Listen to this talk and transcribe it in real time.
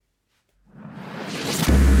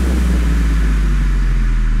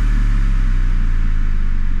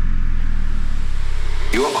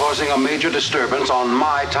causing a major disturbance on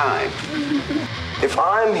my time. If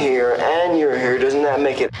I'm here and you're here, doesn't that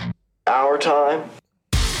make it our time?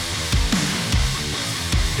 The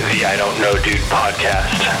I Don't Know Dude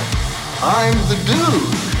podcast. I'm the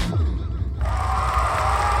dude.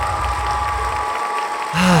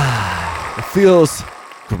 It feels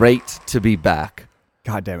great to be back.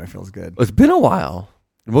 God damn, it feels good. It's been a while.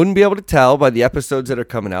 Wouldn't be able to tell by the episodes that are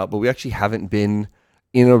coming out, but we actually haven't been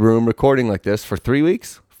in a room recording like this for 3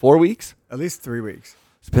 weeks, 4 weeks. At least 3 weeks.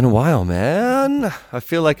 It's been a while, man. I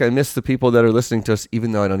feel like I miss the people that are listening to us,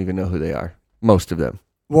 even though I don't even know who they are. Most of them.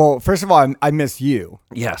 Well, first of all, I miss you.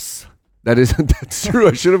 Yes, that's true.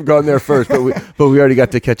 I should have gone there first, but we already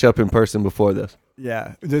got to catch up in person before this.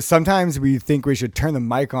 Yeah. Sometimes we think we should turn the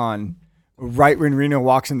mic on right when Reno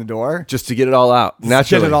walks in the door. Just to get it all out.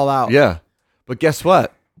 Naturally. Get it all out. Yeah. But guess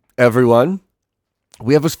what, everyone?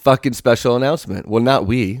 We have a fucking special announcement. Well, not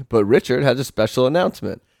we, but Richard has a special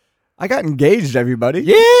announcement. I got engaged, everybody.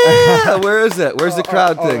 Yeah. Where is it? Where's the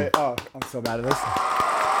crowd thing? Wait. Oh, I'm so bad at this.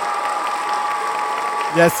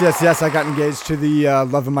 Yes. I got engaged to the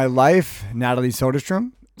love of my life, Natalie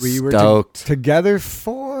Soderstrom. We were together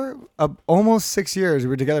for almost 6 years. We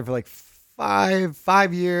were together for like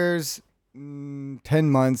five years, 10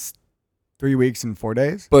 months, 3 weeks, and 4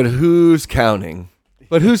 days. But who's counting?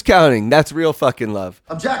 That's real fucking love.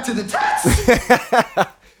 I'm Jack to the tits.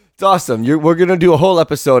 It's awesome. We're gonna do a whole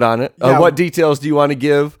episode on it. Yeah. What details do you want to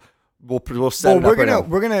give? We'll set it up right now.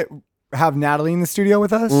 We're gonna have Natalie in the studio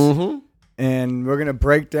with us, Mm-hmm. and we're gonna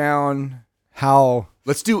break down how.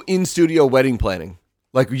 Let's do in-studio wedding planning.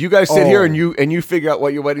 Like you guys sit here and you figure out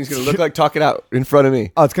what your wedding's gonna look like. Talk it out in front of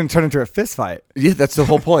me. Oh, it's gonna turn into a fist fight. Yeah, that's the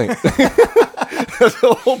whole point. That's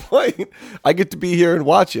the whole point. I get to be here and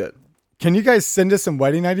watch it. Can you guys send us some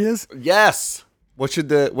wedding ideas? Yes. What should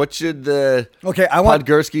the Okay, I want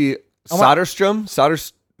Podgorski Soderstrom?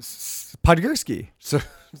 Podgorski. So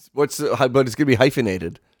but it's gonna be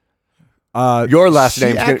hyphenated. Your last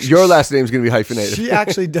name's gonna be hyphenated. She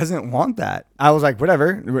actually doesn't want that. I was like,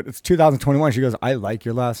 whatever. It's 2021. She goes, I like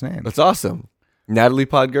your last name. That's awesome. Natalie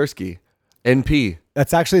Podgorski, NP.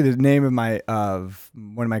 That's actually the name of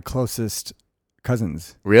one of my closest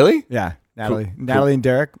cousins. Really? Yeah, Natalie. Cool. Natalie and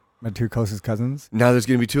Derek, my two closest cousins. Now there's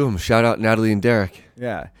gonna be two of them. Shout out Natalie and Derek.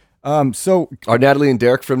 Yeah. So are Natalie and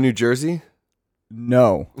Derek from New Jersey?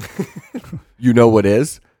 No. You know what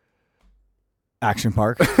is? Action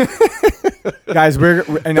Park. Guys,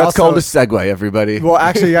 that's called a segue, everybody. Well,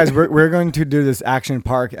 actually, guys, we're going to do this Action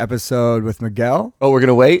Park episode with Miguel. Oh, we're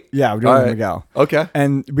gonna wait? Yeah, we're doing it with Miguel. Okay.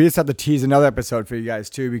 And we just have to tease another episode for you guys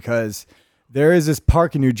too, because there is this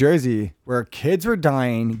park in New Jersey where kids were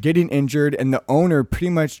dying, getting injured, and the owner pretty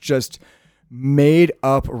much just made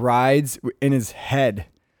up rides in his head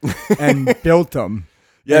and built them.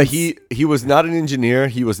 Yeah, and he was not an engineer.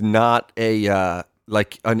 He was not a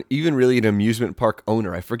even really an amusement park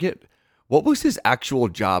owner. I forget what was his actual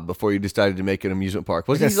job before he decided to make an amusement park.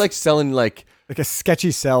 Wasn't he like selling like a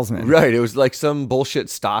sketchy salesman? Right. It was like some bullshit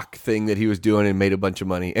stock thing that he was doing and made a bunch of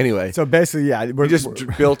money. Anyway, so basically, yeah, he just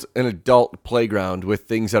built an adult playground with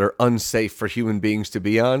things that are unsafe for human beings to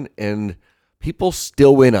be on, and people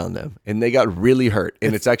still win on them, and they got really hurt,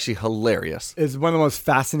 and it's actually hilarious. It's one of the most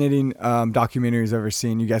fascinating documentaries I've ever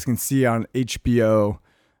seen. You guys can see it on HBO.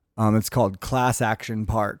 It's called Class Action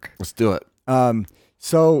Park. Let's do it.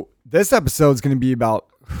 So this episode is going to be about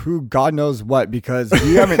who God knows what, because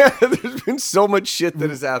we haven't. There's been so much shit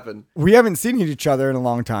that has happened. We haven't seen each other in a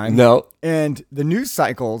long time. No. And the news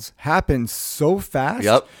cycles happen so fast.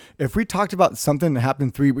 Yep. If we talked about something that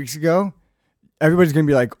happened 3 weeks ago, everybody's going to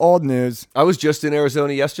be like, old news. I was just in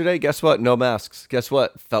Arizona yesterday. Guess what? No masks. Guess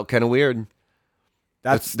what? Felt kind of weird.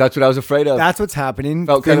 That's what I was afraid of. That's what's happening.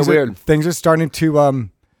 Felt kind of weird. Things are starting to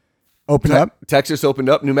open up. Texas opened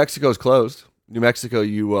up. New Mexico's closed. New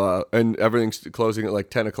Mexico, and everything's closing at like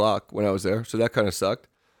 10 o'clock when I was there. So that kind of sucked.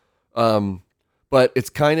 But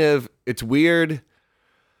it's weird.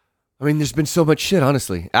 I mean, there's been so much shit,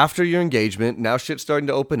 honestly. After your engagement, now shit's starting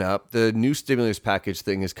to open up. The new stimulus package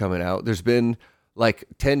thing is coming out. There's been like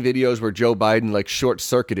 10 videos where Joe Biden like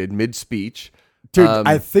short-circuited mid-speech. Dude,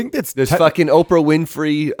 I think there's fucking Oprah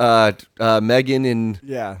Winfrey, Meghan, and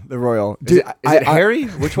the royal. Dude, is it Harry?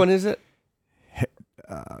 Which one is it?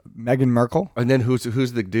 Meghan Markle. And then who's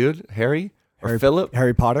the dude? Harry or Philip?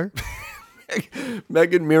 Harry Potter.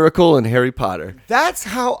 Meghan Miracle and Harry Potter. That's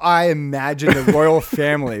how I imagine the royal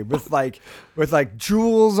family with like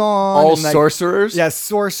jewels on. All and like, sorcerers? Yeah,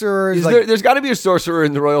 sorcerers. There's got to be a sorcerer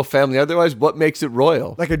in the royal family. Otherwise, what makes it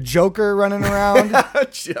royal? Like a joker running around. A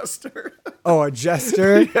jester. Oh, a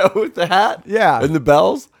jester. Yeah, with the hat. Yeah. And the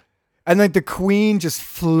bells. And like the queen just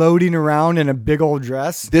floating around in a big old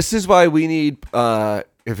dress. This is why we need,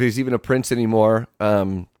 if he's even a prince anymore,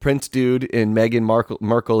 Prince Dude and Meghan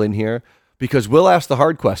Markle in here, because we'll ask the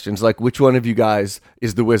hard questions, like which one of you guys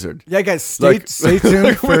is the wizard? Yeah, guys, stay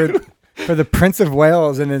tuned for the Prince of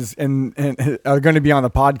Wales and are going to be on the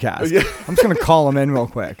podcast. Yeah. I'm just going to call him in real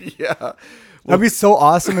quick. Yeah. That'd be so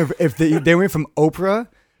awesome if they went from Oprah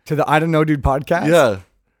to the I Don't Know Dude podcast. Yeah.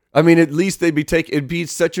 I mean, at least it'd be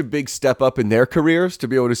such a big step up in their careers to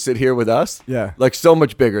be able to sit here with us. Yeah. Like so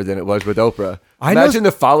much bigger than it was with Oprah. Imagine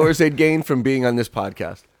the followers they'd gain from being on this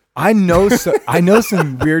podcast. I know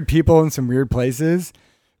some weird people in some weird places,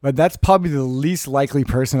 but that's probably the least likely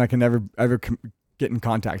person I can ever get in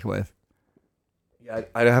contact with. Yeah,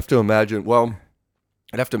 I'd have to imagine. Well,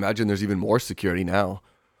 I'd have to imagine there's even more security now.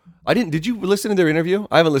 Did you listen to their interview?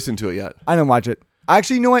 I haven't listened to it yet. I didn't watch it.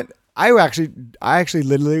 Actually, you know what? I actually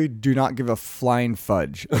literally do not give a flying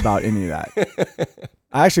fudge about any of that.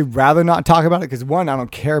 I actually rather not talk about it because one, I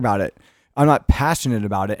don't care about it. I'm not passionate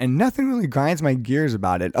about it, and nothing really grinds my gears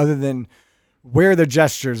about it other than where the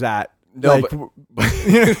gesture's at. No, like, but,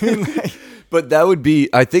 you know what I mean? But that would be,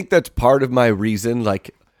 I think that's part of my reason,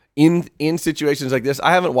 like in situations like this.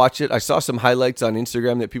 I haven't watched it. I saw some highlights on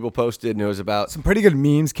Instagram that people posted, and it was about some pretty good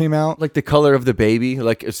memes came out. Like the color of the baby.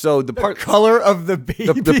 Like, so the color of the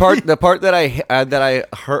baby. The part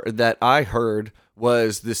that I heard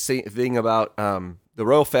was the same thing about the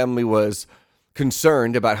royal family was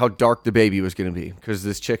concerned about how dark the baby was going to be because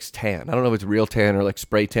this chick's tan. I don't know if it's real tan or like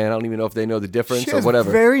spray tan. I don't even know if they know the difference She or has whatever.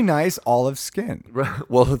 Very nice olive skin.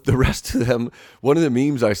 Well, the rest of them, one of the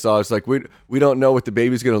memes I saw is like, we don't know what the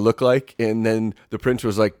baby's going to look like. And then the prince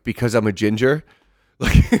was like, because I'm a ginger.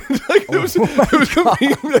 Like, there was a meme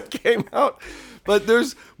that came out. But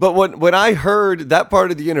when I heard that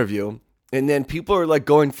part of the interview, and then people are like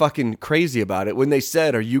going fucking crazy about it when they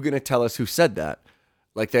said, are you going to tell us who said that?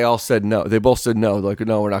 Like they all said no. They both said no. Like,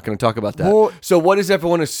 no, we're not going to talk about that. Well, so what is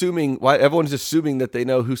everyone assuming? Why everyone's assuming that they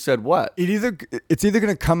know who said what? It's either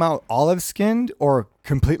going to come out olive skinned or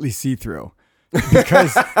completely see through,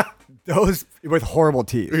 because those with horrible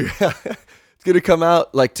teeth. Yeah. It's going to come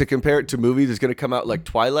out like, to compare it to movies, it's going to come out like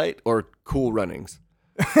Twilight or Cool Runnings.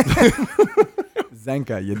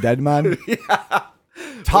 Zenka, you dead man? Yeah.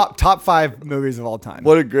 Top 5 movies of all time.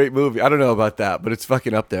 What a great movie. I don't know about that, but it's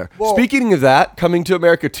fucking up there. Well, speaking of that, Coming to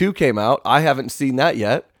America 2 came out. I haven't seen that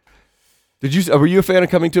yet. Were you a fan of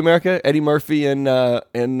Coming to America? Eddie Murphy and no.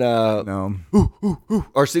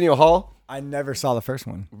 Arsenio Hall? I never saw the first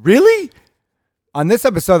one. Really? On this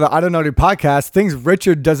episode of the I Don't Know Dude podcast, things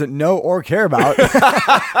Richard doesn't know or care about.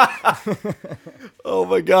 Oh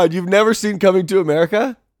my God. You've never seen Coming to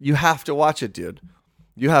America? You have to watch it, dude.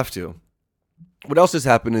 You have to. What else has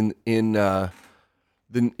happened in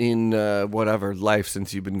whatever life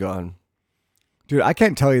since you've been gone? Dude, I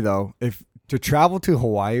can't tell you though, if to travel to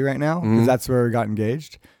Hawaii right now, because that's where we got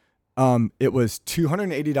engaged, it was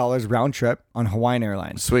 $280 round trip on Hawaiian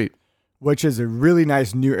Airlines. Sweet. Which is a really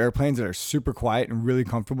nice new airplanes that are super quiet and really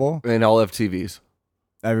comfortable. And all have TVs.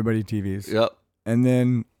 Everybody TVs. Yep. And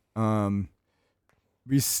then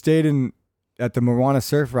we stayed at the Moana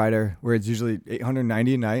Surf Rider, where it's usually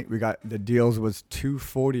 $890 a night. We got the deals was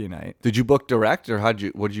 $240 a night. Did you book direct, or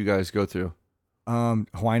what did you guys go through?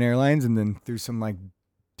 Hawaiian Airlines, and then through some like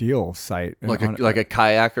deal site, like a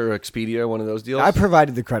Kayak or Expedia, one of those deals. I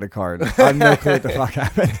provided the credit card. I have no clue what the fuck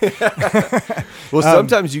happened. Well,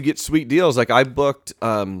 sometimes you get sweet deals. Like I booked.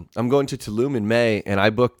 I'm going to Tulum in May, and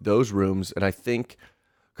I booked those rooms, and I think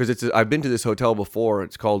because I've been to this hotel before.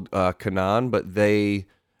 It's called Kanan, but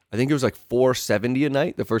I think it was like $470 a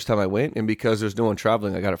night the first time I went, and because there's no one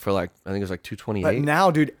traveling, I got it for like, I think it was like $228. But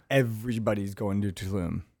now, dude, everybody's going to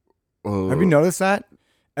Tulum. Oh. Have you noticed that?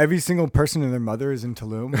 Every single person and their mother is in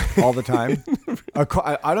Tulum all the time.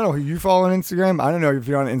 I don't know who you follow on Instagram. I don't know if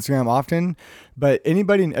you're on Instagram often, but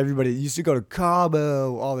anybody and everybody used to go to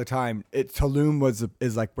Cabo all the time. Tulum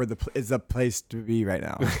is the place to be right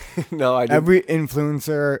now. No, I didn't. Every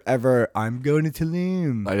influencer ever, I'm going to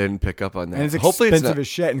Tulum. I didn't pick up on that. And it's expensive as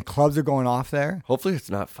shit, and clubs are going off there. Hopefully it's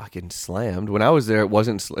not fucking slammed. When I was there, it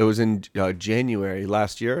wasn't. It was in January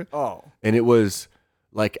last year. Oh. And it was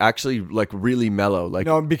like actually like really mellow. Like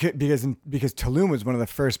no, because Tulum was one of the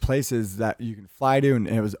first places that you can fly to, and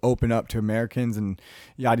it was open up to Americans and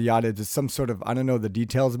yada yada. Just some sort of, I don't know the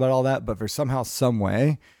details about all that, but for somehow, some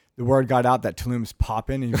way, the word got out that Tulum's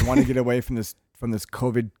popping, and you want to get away from this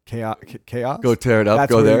COVID chaos. Go tear it up. That's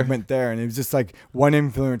go where there. We went there, and it was just like one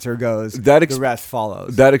influencer goes, the rest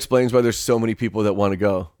follows. That explains why there's so many people that want to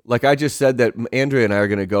go. Like I just said that Andrea and I are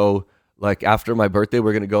going to go. Like after my birthday,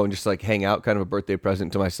 we're going to go and just like hang out, kind of a birthday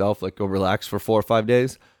present to myself, like go relax for 4 or 5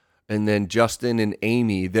 days. and then Justin and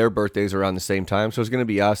Amy, their birthdays are around the same time. So it's going to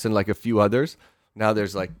be us and like a few others. Now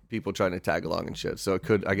there's like people trying to tag along and shit. So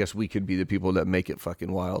I guess we could be the people that make it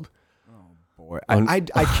fucking wild. Boy, I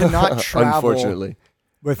cannot travel unfortunately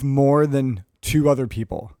with more than 2 other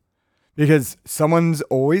people. Because someone's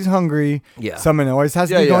always hungry. Yeah. Someone always has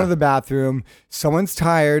to be going to the bathroom. Someone's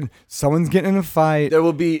tired. Someone's getting in a fight. There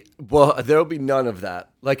will be none of that.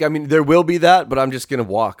 Like, I mean, there will be that, but I'm just going to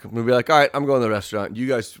walk. I'm going to be like, all right, I'm going to the restaurant. You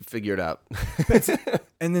guys figure it out.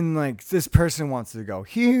 And then, like, this person wants to go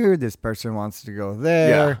here. This person wants to go there.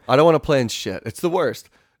 Yeah. I don't want to plan shit. It's the worst.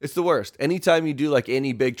 It's the worst. Anytime you do, like,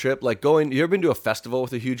 any big trip, like you ever been to a festival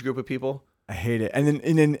with a huge group of people? I hate it. And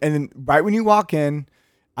then right when you walk in,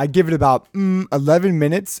 I give it about 11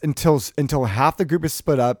 minutes until half the group is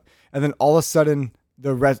split up, and then all of a sudden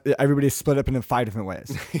everybody's split up in 5 different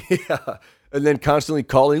ways. Yeah, and then constantly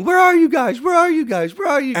calling, "Where are you guys? Where are you guys? Where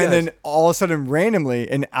are you guys?" And then all of a sudden, randomly,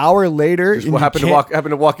 an hour later, happen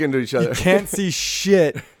to walk into each other. You can't see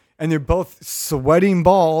shit, and they're both sweating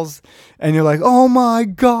balls, and you're like, "Oh my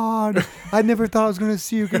god, I never thought I was going to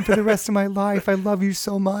see you again for the rest of my life. I love you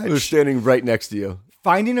so much." They're standing right next to you.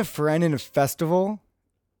 Finding a friend in a festival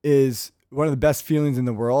is one of the best feelings in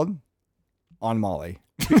the world on Molly.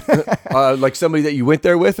 Like somebody that you went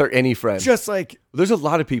there with or any friend? Just like... There's a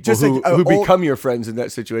lot of people who become your friends in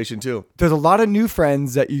that situation too. There's a lot of new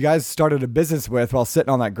friends that you guys started a business with while sitting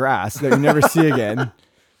on that grass that you never see again,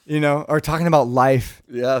 or talking about life.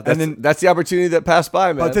 Yeah, that's the opportunity that passed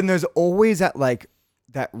by, man. But then there's always that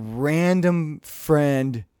random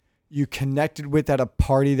friend you connected with at a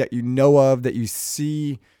party that you know of, that you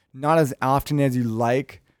see not as often as you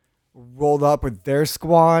like, rolled up with their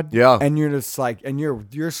squad. Yeah. And you're just like, and you're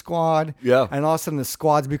your squad. Yeah. And all of a sudden the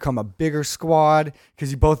squads become a bigger squad because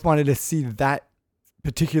you both wanted to see that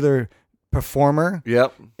particular performer.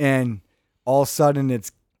 Yep. And all of a sudden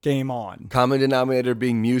it's game on. Common denominator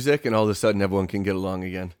being music, and all of a sudden everyone can get along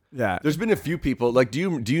again. Yeah. There's been a few people, like,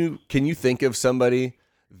 can you think of somebody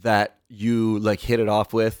that you like hit it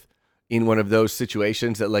off with in one of those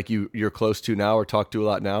situations that like you're close to now or talk to a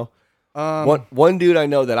lot now? One dude I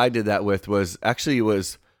know that I did that with was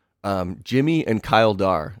Jimmy and Kyle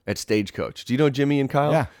Dar at Stagecoach. Do you know Jimmy and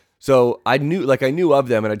Kyle? Yeah. So I knew of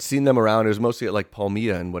them and I'd seen them around. It was mostly at like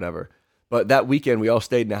Palmita and whatever. But that weekend we all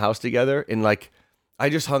stayed in a house together, and like I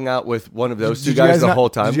just hung out with one of those two guys the whole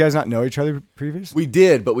time. Did you guys not know each other previously? We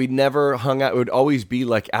did, but we never hung out. It would always be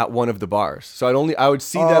like at one of the bars. So I would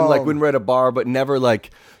see them like when we're at a bar, but never like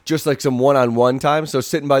just like some one-on-one time. So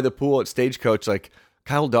sitting by the pool at Stagecoach, like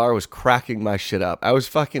Kyle Dar was cracking my shit up. I was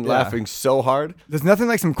fucking laughing so hard. There's nothing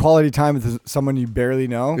like some quality time with someone you barely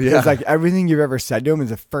know. Yeah. It's like everything you've ever said to him is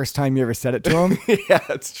the first time you ever said it to him. Yeah,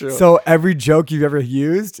 that's true. So every joke you've ever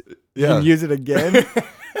used, you can use it again.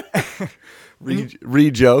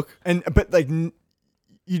 Re-joke. But like you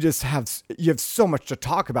have so much to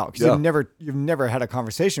talk about because you've never had a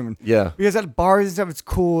conversation. Yeah. Because at bars and stuff, it's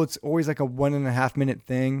cool. It's always like a 1.5 minute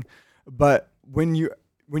thing. But when you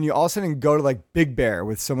all of a sudden go to like Big Bear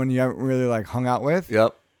with someone you haven't really like hung out with,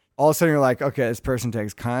 yep. All of a sudden you're like, okay, this person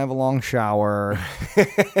takes kind of a long shower.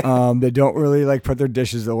 They don't really like put their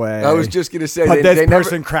dishes away. I was just gonna say, but this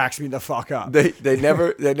person cracks me the fuck up. They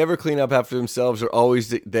never clean up after themselves. Are always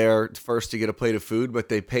there first to get a plate of food, but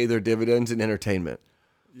they pay their dividends in entertainment.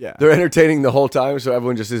 Yeah, they're entertaining the whole time, so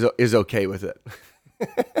everyone just is okay with it.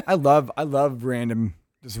 I love random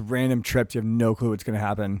trips. You have no clue what's gonna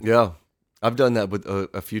happen. Yeah, I've done that with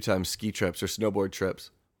a few times, ski trips or snowboard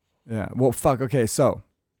trips. Yeah. Well, fuck. Okay, so.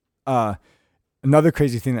 Another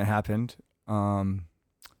crazy thing that happened.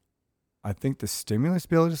 I think the stimulus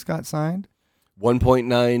bill just got signed.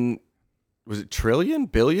 1.9, was it trillion?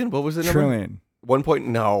 Billion? What was the number? Trillion. 1 point,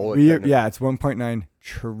 no. Yeah, it's 1.9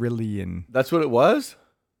 trillion. That's what it was?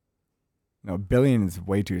 No, billion is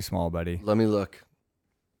way too small, buddy. Let me look.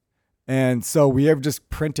 And so we have just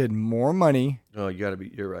printed more money. Oh,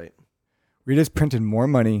 you're right. We just printed more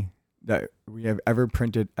money that we have ever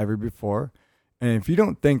printed ever before. And if you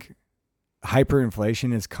don't think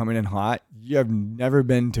hyperinflation is coming in hot, you have never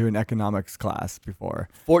been to an economics class before.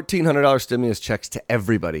 $1,400 stimulus checks to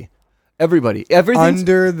everybody. Everybody. Everything's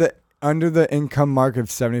under the income mark of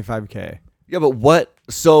 75K. Yeah, but what?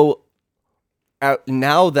 So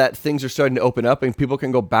now that things are starting to open up and people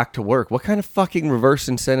can go back to work, what kind of fucking reverse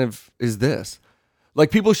incentive is this? Like,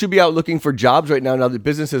 people should be out looking for jobs right now that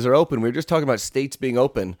businesses are open. We were just talking about states being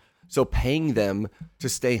open. So paying them to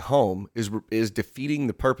stay home is defeating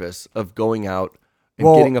the purpose of going out and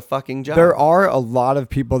getting a fucking job. There are a lot of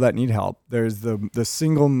people that need help. There's the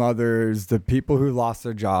single mothers, the people who lost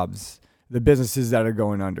their jobs, the businesses that are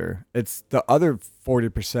going under. It's the other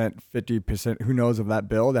 40%, 50%, who knows of that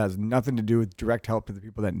bill that has nothing to do with direct help to the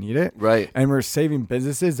people that need it. Right. And we're saving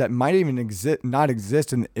businesses that might even not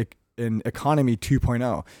exist in economy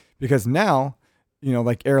 2.0, because now,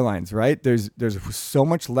 like airlines, right? There's so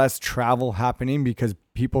much less travel happening because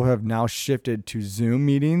people have now shifted to Zoom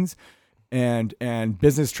meetings, and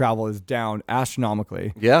business travel is down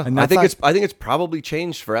astronomically. Yeah, and I think it's probably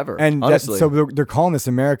changed forever. And honestly, so they're calling this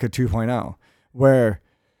America 2.0, where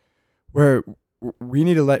we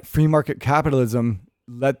need to let free market capitalism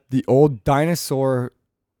let the old dinosaur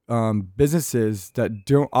businesses that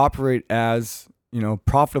don't operate as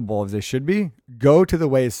profitable as they should be go to the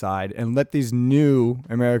wayside, and let these new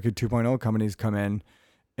America 2.0 companies come in,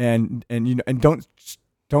 and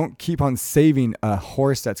don't keep on saving a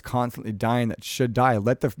horse that's constantly dying that should die.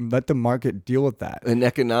 Let the market deal with that. An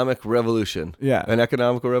economic revolution. Yeah. An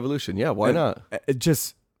economical revolution. Yeah, why not? It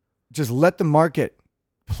just let the market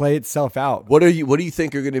play itself out. What do you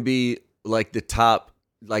think are going to be like the top,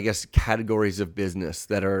 I guess, categories of business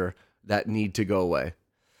that need to go away?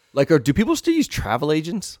 Like, do people still use travel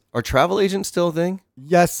agents? Are travel agents still a thing?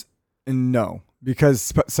 Yes and no,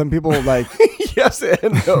 because some people like yes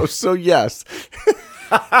and no. So yes.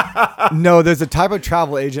 No, there's a type of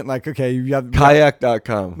travel agent, like, okay, you have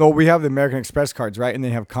kayak.com. Well, we have the American Express cards, right? And they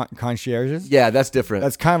have concierges. Yeah, that's different.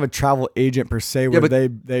 That's kind of a travel agent per se, where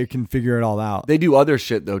they can figure it all out. They do other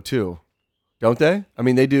shit though too, don't they? I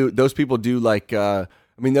mean, those people do like, they'll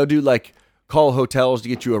do like call hotels to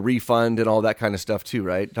get you a refund and all that kind of stuff too,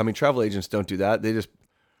 right? I mean, travel agents don't do that. They just.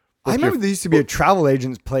 I remember there used to be a travel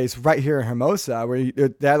agent's place right here in Hermosa where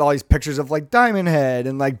they had all these pictures of like Diamond Head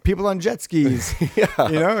and like people on jet skis. Yeah.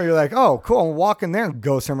 You're like, oh, cool. I'm walking there and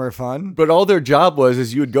go somewhere fun. But all their job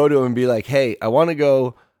is you would go to them and be like, hey, I want to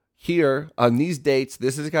go here on these dates.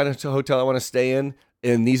 This is the kind of hotel I want to stay in.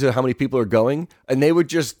 And these are how many people are going. And they would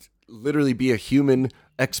just literally be a human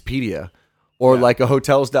Expedia or like a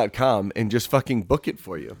hotels.com and just fucking book it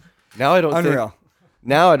for you. Now I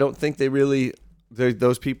don't think they really...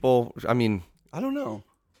 Those people, I mean, I don't know.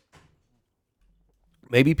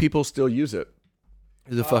 Maybe people still use it.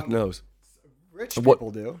 Who the fuck knows? Rich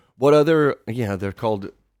people do. What other, they're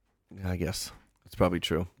called, I guess. That's probably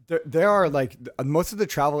true. There are like, most of the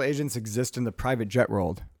travel agents exist in the private jet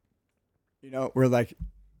world. Where like,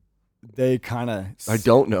 they kind of. I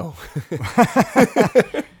don't know.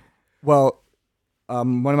 Well,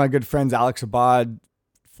 one of my good friends, Alex Abad,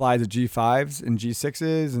 flies the G5s and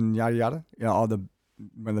G6s and yada yada. One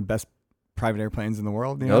of the best private airplanes in the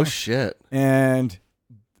world. No shit. And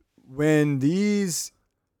when these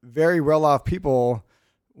very well-off people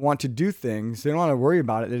want to do things, they don't want to worry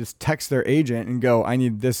about it. They just text their agent and go, "I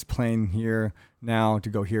need this plane here now to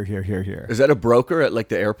go here, here, here, here." Is that a broker at like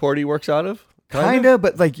the airport he works out of? Kinda,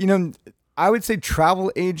 but like I would say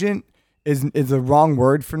travel agent is the wrong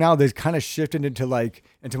word for now. They've kind of shifted into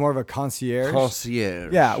more of a concierge.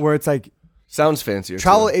 Concierge. Yeah, where it's like sounds fancier.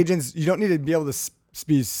 Travel agents, you don't need to be able to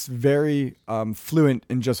be very fluent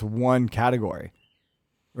in just one category,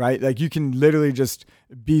 right? Like you can literally just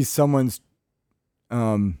be someone's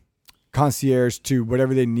concierge to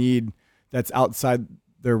whatever they need that's outside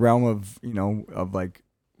their realm of like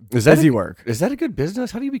busy work. Is that a good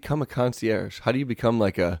business? How do you become a concierge? How do you become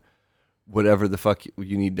like a whatever the fuck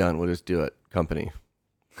you need done, we'll just do it company?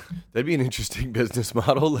 That'd be an interesting business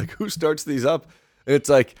model. Like, who starts these up? And it's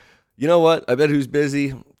like, you know what? I bet who's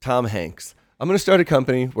busy? Tom Hanks. I'm going to start a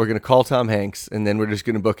company. We're going to call Tom Hanks, and then we're just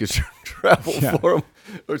going to book his travel for him.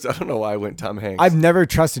 I don't know why I went Tom Hanks. I've never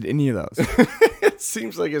trusted any of those. It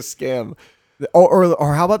seems like a scam.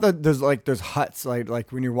 Or how about there's huts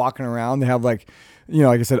like when you're walking around, they have like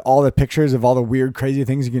I said, all the pictures of all the weird, crazy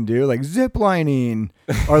things you can do, like zip lining,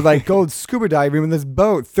 or like go scuba diving with this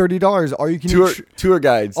boat, $30. All you can eat tour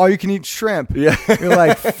guides. All you can eat shrimp. Yeah, you're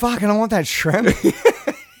like, fuck, I don't want that shrimp.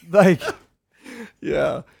 Like,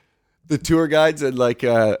 yeah, the tour guides at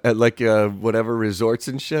whatever resorts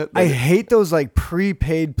and shit. I hate those like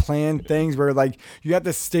prepaid plan things where like you have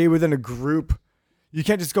to stay within a group. You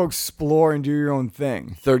can't just go explore and do your own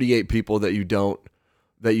thing. 38 people that you don't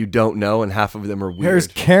know, and half of them are weird. There's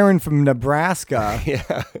Karen from Nebraska.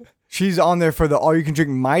 Yeah. She's on there for the all-you-can-drink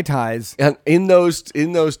Mai Tais. And in those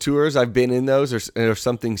tours, I've been in those or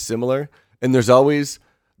something similar, and there's always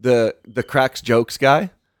the cracks jokes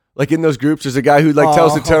guy. Like in those groups, there's a guy who like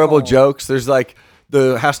tells the terrible jokes. There's like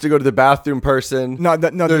the has to go to the bathroom person. No.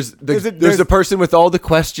 There's the person with all the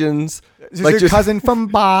questions. Like your cousin from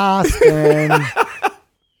Boston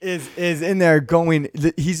is in there going.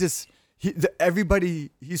 He's just. He's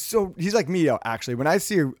like me actually. When I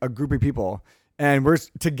see a group of people and we're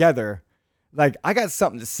together, Like, I got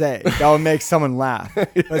something to say that will make someone laugh.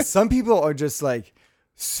 But some people are just like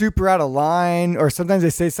super out of line, or sometimes they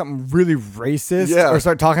say something really racist or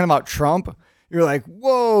start talking about Trump. You're like,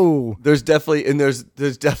 whoa. There's definitely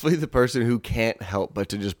the person who can't help but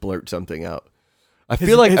to just blurt something out. I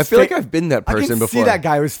feel like I've been that person before. See that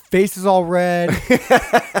guy. His face is all red.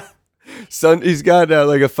 He's got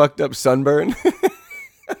like a fucked up sunburn.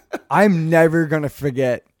 I'm never gonna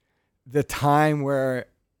forget the time where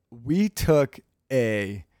we took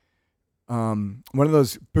a one of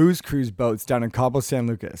those booze cruise boats down in Cabo San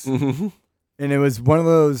Lucas, and it was one of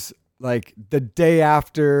those like the day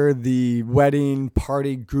after the wedding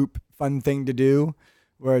party group fun thing to do.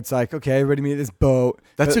 Where it's like, okay, everybody meet this boat.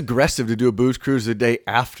 That's aggressive to do a booze cruise the day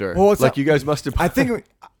after. Well, like you guys must have. I don't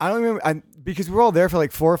remember because we were all there for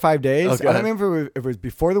like 4 or 5 days. Okay. I don't remember if it was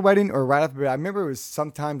before the wedding or right after. I remember it was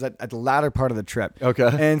sometimes at the latter part of the trip.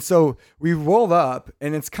 Okay. And so we rolled up,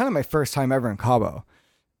 and it's kind of my first time ever in Cabo.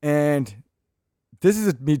 And this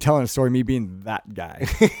is me telling a story, me being that guy.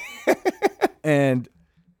 and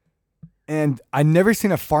I never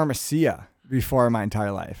seen a pharmacia before in my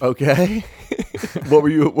entire life. Okay. What were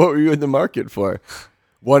you in the market for?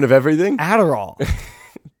 One of everything? Adderall.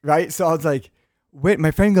 Right? So I was like, wait,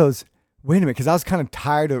 my friend goes, wait a minute, because I was kind of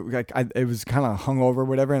tired of, like, it was kind of hungover or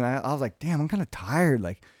whatever, and I was like, damn, I'm kind of tired.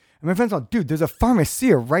 Like, and my friend's like, dude, there's a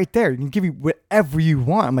pharmacia right there. You can give you whatever you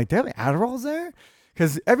want. I'm like, they have Adderalls there?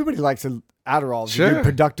 Because everybody likes Adderalls to do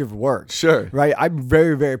productive work. Sure. Right? I'm a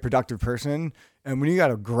very, very productive person. And when you got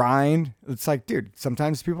to grind, it's like, dude,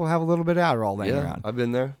 sometimes people have a little bit of Adderall laying around. I've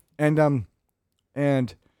been there. And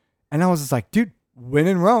I was just like, dude, win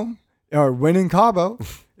in Rome or win in Cabo,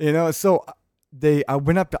 so I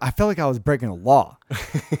went up, I felt like I was breaking a law.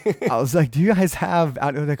 I was like, do you guys have,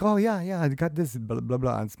 I was like, oh yeah, I got this, blah, blah,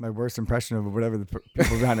 blah. It's my worst impression of whatever the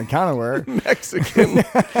people around the counter were. Mexican.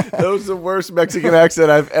 That was the worst Mexican accent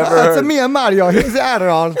I've ever heard. It's me and Mario, here's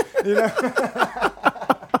Adderall.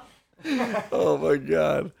 Oh my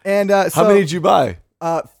God. And how many did you buy?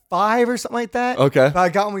 5 or something like that. Okay. But I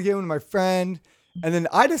got one, gave one to my friend, and then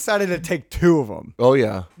I decided to take 2 of them. Oh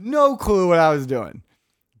yeah. No clue what I was doing.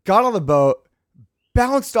 Got on the boat,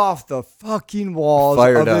 bounced off the fucking walls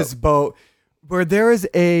of this boat, where there is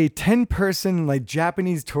a 10-person like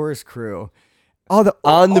Japanese tourist crew. On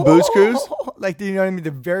the booze cruise? Like, you know what I mean?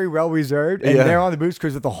 They're very well reserved, and they're on the booze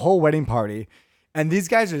cruise with the whole wedding party. And these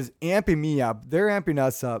guys are just amping me up. They're amping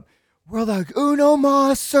us up. We're like, uno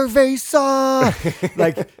más cerveza.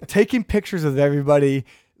 Like, taking pictures of everybody.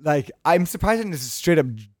 Like, I'm surprised I didn't just straight up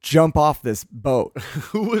jump off this boat.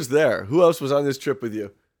 Who was there? Who else was on this trip with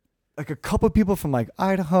you? Like, a couple of people from, like,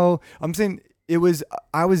 Idaho. I'm saying I was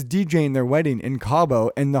DJing their wedding in Cabo,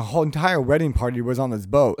 and the whole entire wedding party was on this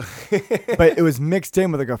boat. But it was mixed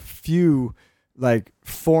in with, like, a few, like,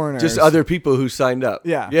 foreigners. Just other people who signed up.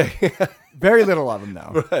 Yeah. Very little of them,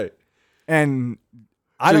 though. Right. And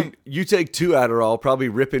you take 2 Adderall, probably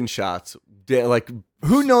ripping shots. Like,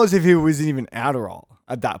 who knows if it was even Adderall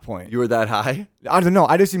at that point? You were that high? I don't know.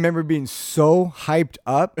 I just remember being so hyped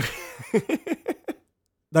up.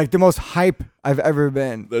 Like the most hype I've ever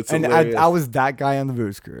been. That's and hilarious. I was that guy on the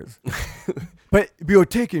booze cruise. But we were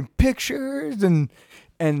taking pictures and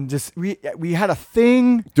just we had a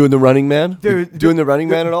thing. Doing the Running Man? Doing the Running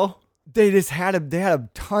Man at all? They just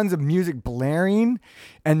had tons of music blaring,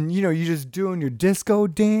 and you just doing your disco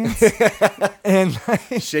dance and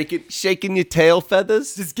like, shaking your tail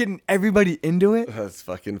feathers, just getting everybody into it. That's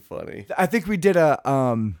fucking funny. I think we did a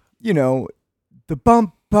the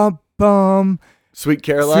bump bump bum. Sweet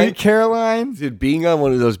Caroline? Sweet Caroline. Dude, being on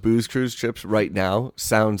one of those booze cruise trips right now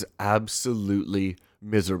sounds absolutely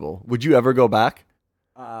miserable. Would you ever go back?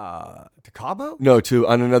 To Cabo? No,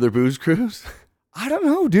 on another booze cruise? I don't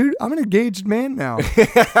know, dude. I'm an engaged man now.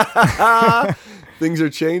 Things are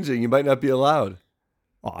changing. You might not be allowed.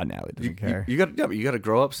 Oh, now it doesn't care. You got to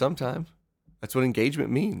grow up sometime. That's what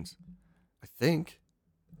engagement means, I think.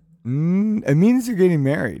 It means you're getting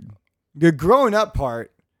married. The growing up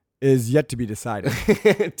part is yet to be decided.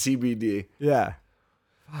 TBD. Yeah.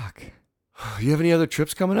 Fuck. You have any other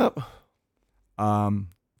trips coming up?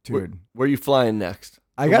 Dude. Where are you flying next?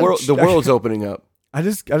 The world's opening up. I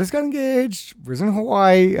just got engaged. Was in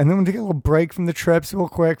Hawaii, and then we'll take a little break from the trips real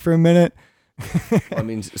quick for a minute. I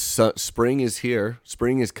mean, spring is here.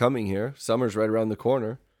 Spring is coming here. Summer's right around the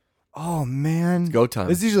corner. Oh man, it's go time.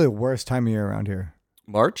 This is usually the worst time of year around here.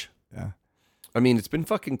 March? Yeah. I mean, it's been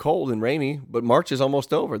fucking cold and rainy, but March is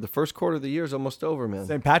almost over. The first quarter of the year is almost over, man.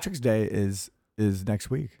 St. Patrick's Day is next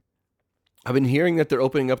week. I've been hearing that they're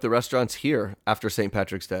opening up the restaurants here after St.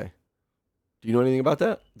 Patrick's Day. Do you know anything about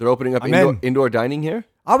that? They're opening up indoor dining here?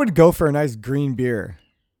 I would go for a nice green beer.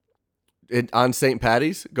 on St.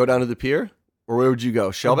 Patty's, go down to the pier, or where would you go?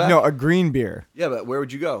 Shellback? No, a green beer. Yeah, but where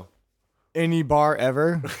would you go? Any bar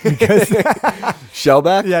ever. Because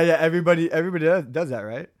Shellback? yeah. Everybody does that,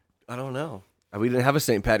 right? I don't know. We didn't have a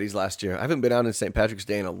St. Patty's last year. I haven't been out on St. Patrick's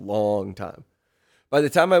Day in a long time. By the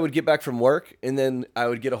time I would get back from work and then I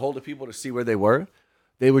would get a hold of people to see where they were,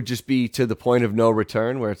 they would just be to the point of no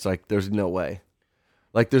return where it's like, there's no way.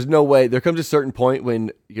 Like, there's no way. There comes a certain point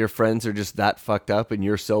when your friends are just that fucked up and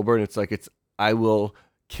you're sober and it's like, I will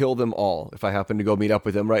kill them all. If I happen to go meet up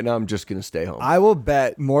with them right now, I'm just going to stay home. I will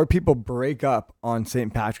bet more people break up on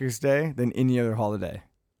St. Patrick's Day than any other holiday.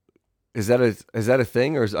 Is that a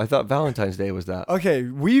thing? Or I thought Valentine's Day was that. Okay,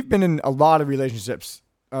 we've been in a lot of relationships.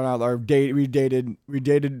 Our date, we dated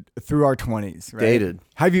through our 20s, right? Dated.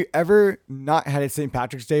 Have you ever not had a St.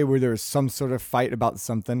 Patrick's Day where there was some sort of fight about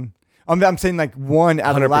something? I'm saying like one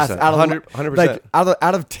out of the last, 100%. Like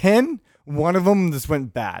out of 10, one of them just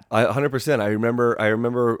went bad. 100%. I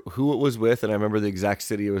remember who it was with, and I remember the exact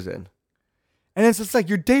city it was in. And it's just like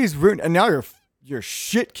your day's ruined, and now you're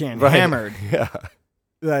shit can hammered. Yeah.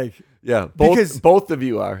 Like yeah, both of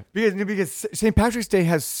you are because St. Patrick's Day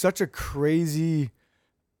has such a crazy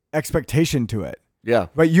expectation to it. Yeah,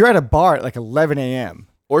 but you're at a bar at like 11 a.m.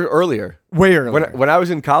 or earlier, way earlier. When I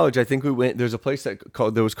was in college, I think we went. There's a place that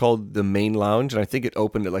was called the Main Lounge, and I think it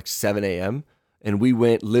opened at like 7 a.m. And we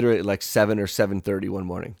went literally at like 7 or 7:30 one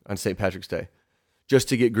morning on St. Patrick's Day, just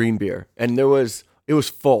to get green beer, and it was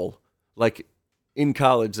full. Like in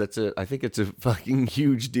college, I think it's a fucking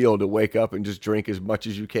huge deal to wake up and just drink as much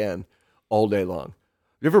as you can all day long.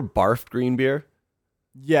 You ever barfed green beer?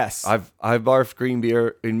 Yes. I've barfed green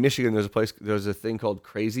beer in Michigan. There's a thing called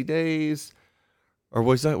Crazy Days, or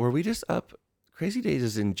were we just up? Crazy Days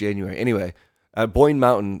is in January. Anyway, at Boyne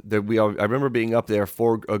Mountain, I remember being up there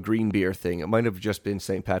for a green beer thing. It might have just been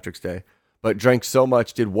St. Patrick's Day, but drank so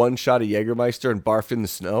much, did one shot of Jägermeister and barfed in the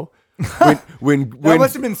snow. When that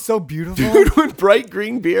must have been so beautiful, dude. When bright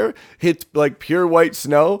green beer hit like pure white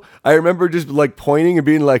snow, I remember just like pointing and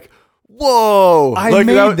being like, "Whoa!" I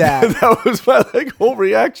made that. That was my like whole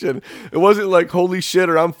reaction. It wasn't like "Holy shit"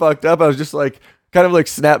 or "I'm fucked up." I was just like, kind of like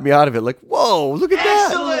snapped me out of it. Like, "Whoa! Look at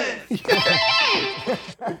that!"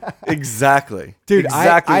 Exactly, dude.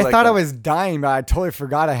 Exactly. I like thought that. I was dying, but I totally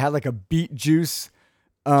forgot I had like a beet juice,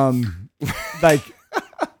 like.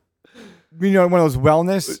 You know, one of those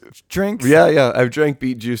wellness drinks. Yeah. I've drank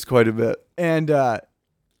beet juice quite a bit. And I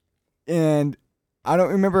don't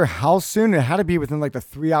remember how soon. It had to be within like the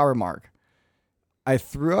 3-hour mark. I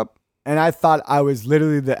threw up, and I thought I was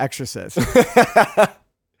literally the Exorcist.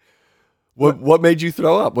 What made you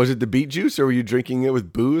throw up? Was it the beet juice, or were you drinking it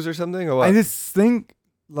with booze or something? Or what? I just think,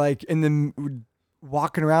 like,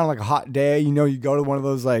 walking around like a hot day, you know, you go to one of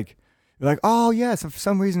those like. You're like, oh, yeah, so for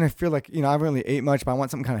some reason I feel like, you know, I haven't really ate much, but I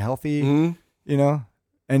want something kind of healthy, you know?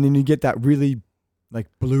 And then you get that really, like,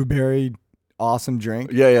 blueberry awesome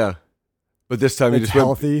drink. Yeah. But this time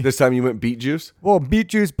you went beet juice? Well, beet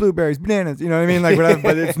juice, blueberries, bananas, you know what I mean? Like, whatever,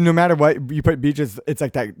 but it's no matter what, you put beet juice, it's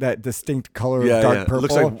like that distinct color of dark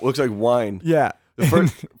purple. Looks like wine. Yeah.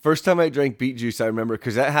 The first time I drank beet juice, I remember,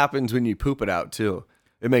 because that happens when you poop it out, too.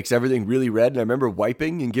 It makes everything really red, and I remember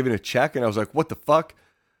wiping and giving a check, and I was like, what the fuck?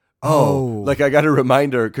 Oh, like I got a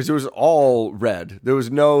reminder because it was all red. There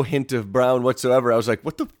was no hint of brown whatsoever. I was like,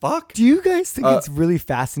 what the fuck? Do you guys think it's really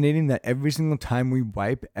fascinating that every single time we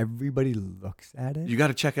wipe, everybody looks at it? You got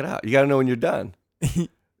to check it out. You got to know when you're done.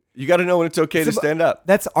 You got to know when it's okay to stand up.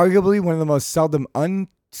 That's arguably one of the most seldom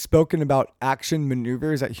unspoken about action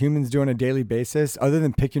maneuvers that humans do on a daily basis, other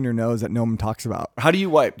than picking your nose that no one talks about. How do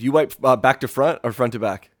you wipe? Do you wipe back to front or front to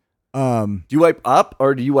back? Do you wipe up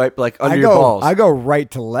or do you wipe like under your balls? I go right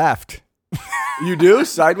to left. You do?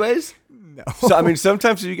 Sideways? No. So I mean,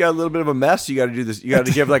 sometimes if you got a little bit of a mess, you got to do this. You got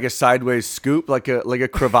to give like a sideways scoop, like a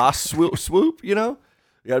crevasse swoop. You know,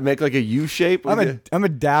 you got to make like a U shape. I'm a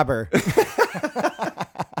dabber.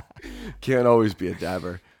 Can't always be a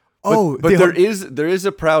dabber. But there is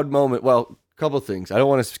a proud moment. Well, a couple of things. I don't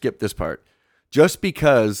want to skip this part. Just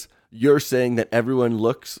because you're saying that everyone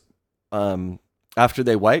looks after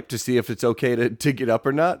they wipe to see if it's okay to get up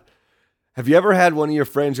or not. Have you ever had one of your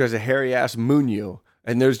friends who has a hairy ass moon you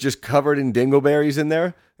and there's just covered in dingleberries in there?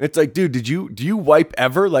 And it's like, dude, do you wipe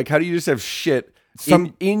ever? Like, how do you just have shit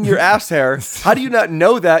in your ass hair? How do you not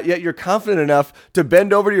know that, yet you're confident enough to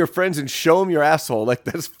bend over to your friends and show them your asshole? Like,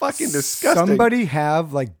 that's fucking disgusting. Somebody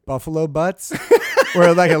have like buffalo butts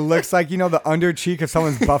where like it looks like, you know, the under cheek of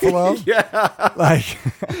someone's buffalo? Yeah. Like,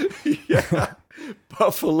 yeah.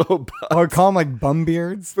 buffalo butts. Or call them like bum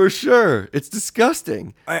beards. For sure. It's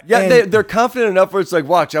disgusting. And- They're confident enough where it's like,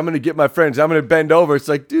 watch, I'm going to get my friends. I'm going to bend over. It's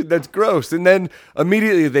like, dude, that's gross. And then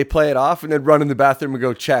immediately they play it off and then run in the bathroom and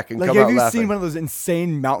go check and Like, come out have you laughing. seen one of those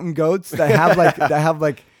insane mountain goats that have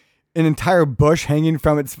like an entire bush hanging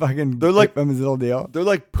from its fucking from his little deal? They're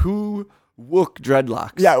like poo wook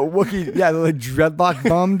dreadlocks. Yeah, Wookie. Yeah, they're like dreadlock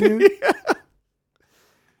bum, dude.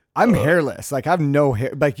 I'm hairless. Like I have no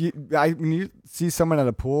hair. Like when you see someone at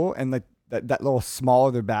a pool and like that little small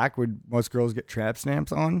of their back where most girls get tramp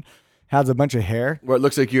stamps on has a bunch of hair. Where it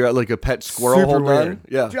looks like you're at like a pet squirrel Super holding weird. on.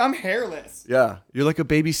 Yeah. Dude, I'm hairless. Yeah. You're like a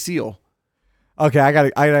baby seal. Okay, I got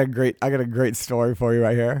a great story for you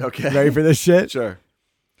right here. Okay. Ready for this shit? Sure.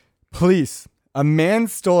 Police. A man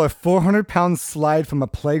stole a 400-pound slide from a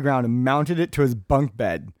playground and mounted it to his bunk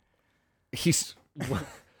bed. This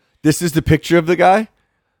is the picture of the guy?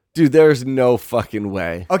 Dude, there's no fucking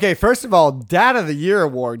way. Okay, first of all, Dad of the Year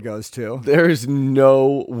award goes to. There is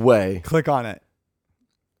no way. Click on it.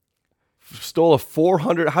 Stole a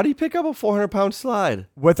 400. How do you pick up a 400-pound slide?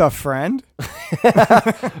 With a friend?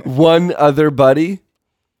 One other buddy.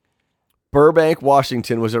 Burbank,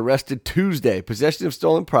 Washington was arrested Tuesday. Possession of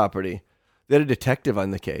stolen property. They had a detective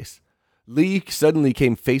on the case. Lee suddenly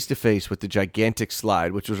came face to face with the gigantic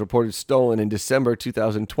slide, which was reported stolen in December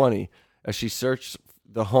 2020 as she searched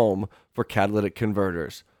the home for catalytic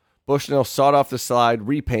converters. Bushnell sawed off the slide,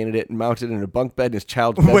 repainted it, and mounted it in a bunk bed in his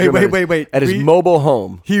child's bedroom Wait. at his mobile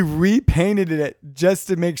home. He repainted it just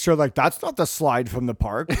to make sure, like, that's not the slide from the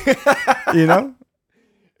park. You know?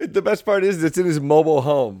 The best part is it's in his mobile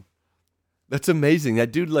home. That's amazing.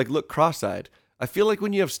 That dude, like, looked cross-eyed. I feel like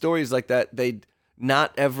when you have stories like that,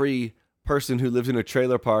 not every person who lives in a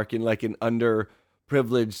trailer park in, like, an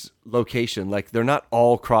underprivileged location, like, they're not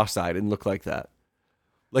all cross-eyed and look like that.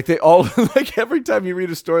 Like they all, like every time you read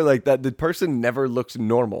a story like that, the person never looks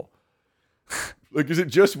normal. Like, is it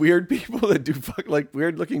just weird people that do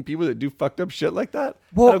weird looking people that do fucked up shit like that?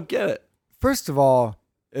 Well, I don't get it. First of all,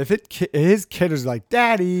 if his kid is like,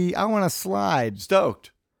 Daddy, I want to slide.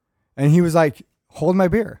 Stoked. And he was like, hold my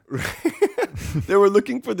beer. They were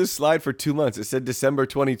looking for this slide for 2 months. It said December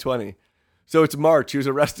 2020. So it's March. He was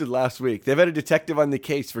arrested last week. They've had a detective on the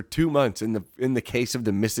case for 2 months in the case of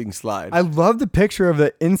the missing slide. I love the picture of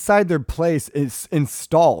the inside their place is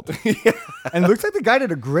installed. Yeah. And it looks like the guy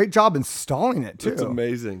did a great job installing it too. It's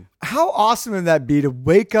amazing. How awesome would that be to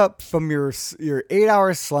wake up from your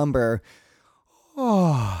 8-hour slumber?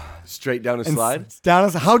 Straight down a slide?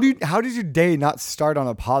 How did your day not start on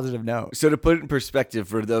a positive note? So to put it in perspective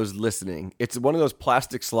for those listening, it's one of those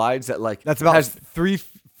plastic slides that's about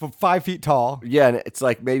 5 feet tall. Yeah, and it's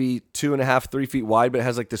like maybe 2.5, 3 feet wide, but it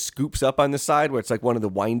has like the scoops up on the side where it's like one of the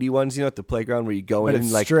windy ones, at the playground where you go in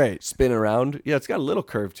and like straight. Spin around. Yeah, it's got a little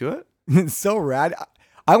curve to it. It's so rad.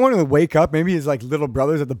 I want to wake up. Maybe his like little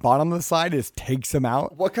brother's at the bottom of the slide just takes him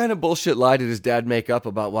out. What kind of bullshit lie did his dad make up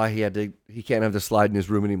about why he can't have the slide in his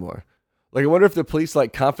room anymore? Like, I wonder if the police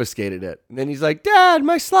like confiscated it. And then he's like, Dad,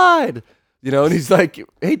 my slide. And he's like,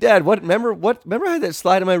 hey, Dad, remember I had that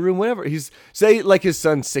slide in my room, whatever. Say like his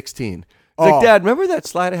son's 16. He's like, Dad, remember that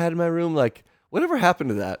slide I had in my room? Like, whatever happened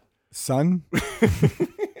to that? Son?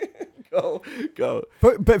 Go.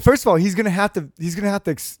 But first of all, he's going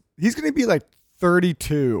to be like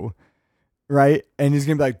 32, right? And he's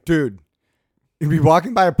going to be like, dude, he'll be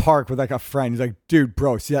walking by a park with like a friend. He's like, dude,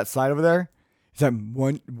 bro, see that slide over there? He's like,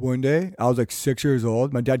 one day, I was like 6 years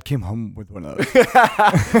old. My dad came home with one of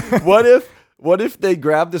those. What if they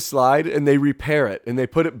grab the slide and they repair it and they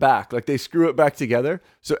put it back, like they screw it back together?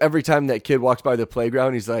 So every time that kid walks by the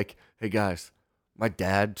playground, he's like, hey guys, my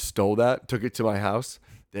dad stole that, took it to my house.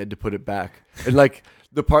 They had to put it back. And like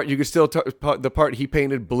the part you could still, the part he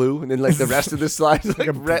painted blue, and then like the rest of the slide is like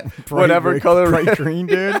a red, whatever color. Bright green,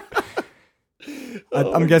 dude.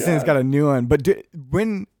 I'm guessing it's got a new one. But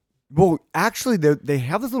actually, they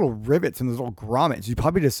have those little rivets and those little grommets. You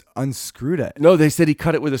probably just unscrewed it. No, they said he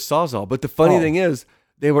cut it with a Sawzall. But the funny thing is,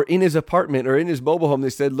 they were in his apartment or in his mobile home. They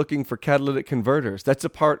said looking for catalytic converters. That's a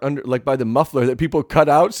part under, like by the muffler that people cut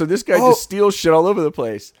out. So this guy just steals shit all over the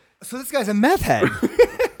place. So this guy's a meth head.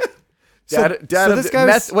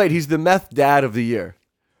 Wait, he's the meth dad of the year.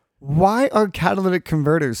 Why are catalytic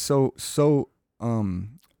converters so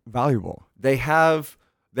valuable? They have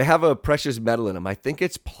a precious metal in them. I think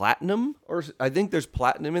it's platinum, or I think there's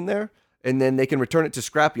platinum in there, and then they can return it to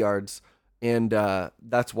scrap yards, and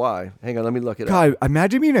that's why. Hang on, let me look it up. God,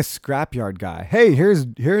 imagine being a scrapyard guy. Hey, here's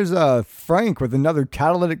Frank with another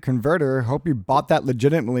catalytic converter. Hope you bought that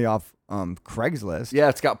legitimately off Craigslist. Yeah,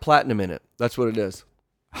 it's got platinum in it. That's what it is.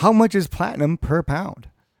 How much is platinum per pound?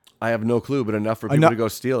 I have no clue, but enough for people to go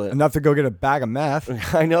steal it. Enough to go get a bag of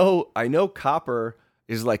meth. I know copper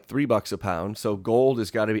is like $3 a pound, so gold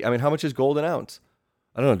has got to be. I mean, how much is gold an ounce?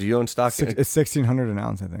 I don't know. Do you own stock? It's $1,600 an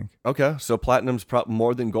ounce, I think. Okay, so platinum's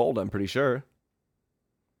more than gold. I'm pretty sure.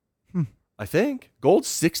 I think gold's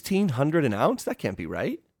 $1,600 an ounce. That can't be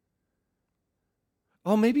right.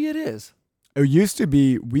 Oh, maybe it is. It used to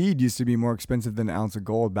be weed used to be more expensive than an ounce of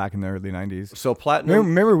gold back in the early 90s. So platinum.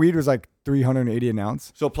 Remember weed was like $380 an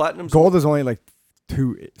ounce. So platinum's gold is only like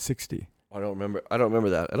 $260. I don't remember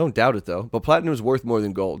that. I don't doubt it though. But platinum is worth more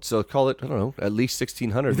than gold. So call it, I don't know, at least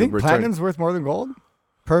 $1,600. You think platinum's worth more than gold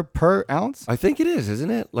per ounce? I think it is,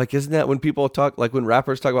 isn't it? Like, isn't that when people talk, like when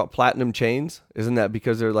rappers talk about platinum chains? Isn't that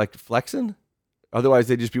because they're like flexing? Otherwise,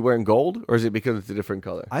 they'd just be wearing gold, or is it because it's a different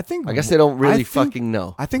color? I guess they don't really fucking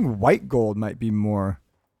know. I think white gold might be more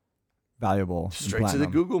valuable. Straight to the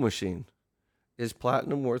Google machine. Is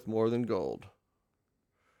platinum worth more than gold?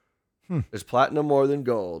 Is platinum more than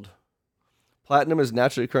gold? Platinum is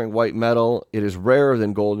naturally occurring white metal. It is rarer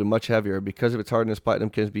than gold and much heavier. Because of its hardness, platinum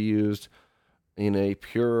can be used in a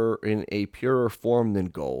purer form than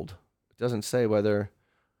gold. It doesn't say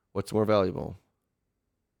what's more valuable.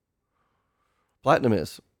 Platinum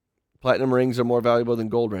rings are more valuable than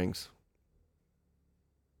gold rings.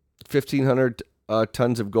 1,500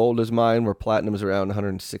 tons of gold is mine, where platinum is around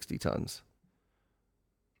 160 tons.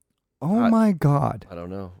 Oh my God. I don't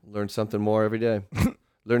know. Learn something more every day.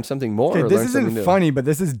 Learn something more. Okay, or this learn isn't something funny, but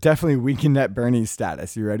this is definitely Weekend at Bernie's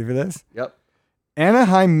status. You ready for this? Yep.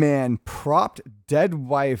 Anaheim man propped dead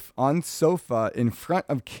wife on sofa in front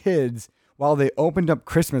of kids while they opened up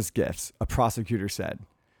Christmas gifts, a prosecutor said.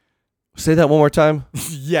 Say that one more time.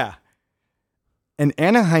 Yeah. An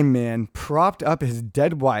Anaheim man propped up his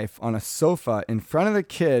dead wife on a sofa in front of the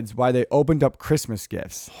kids while they opened up Christmas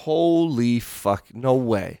gifts. Holy fuck. No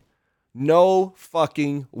way. No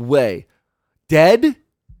fucking way. Dead?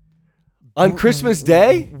 On Christmas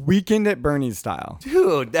Day? Weekend at Bernie's style.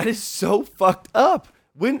 Dude, that is so fucked up.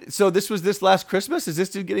 So this was this last Christmas? Is this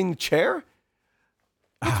dude getting the chair?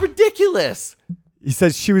 That's ridiculous. He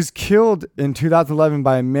says she was killed in 2011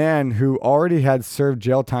 by a man who already had served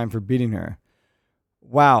jail time for beating her.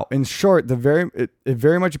 Wow. In short, it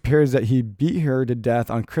very much appears that he beat her to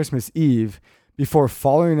death on Christmas Eve before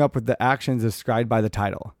following up with the actions described by the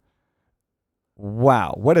title.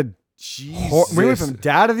 Wow. What a... We went from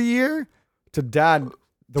dad of the year to the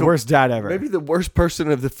worst dad ever. Maybe the worst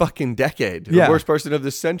person of the fucking decade. Yeah. The worst person of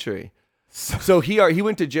the century. So he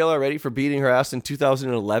went to jail already for beating her ass in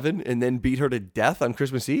 2011 and then beat her to death on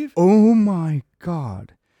Christmas Eve? Oh my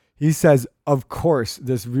God. He says, of course,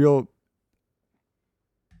 this is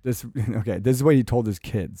what he told his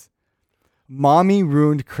kids. Mommy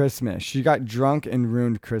ruined Christmas. She got drunk and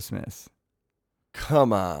ruined Christmas.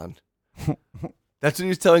 Come on. That's what he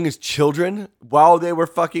was telling his children while they were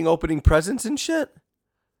fucking opening presents and shit?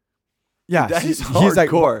 Yeah, that is he's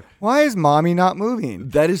hardcore. Like, why is mommy not moving?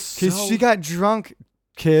 That is because she got drunk,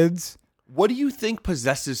 kids. What do you think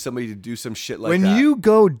possesses somebody to do some shit like that? When you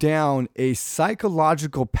go down a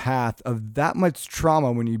psychological path of that much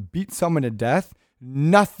trauma, when you beat someone to death,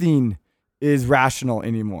 nothing is rational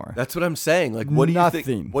anymore. That's what I'm saying. Like, what Nothing.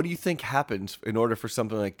 do you think? What do you think happens in order for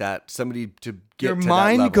something like that? Somebody to get your to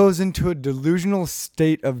mind that level? goes into a delusional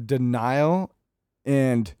state of denial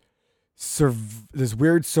and this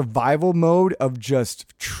weird survival mode of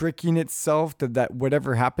just tricking itself that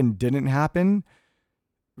whatever happened didn't happen,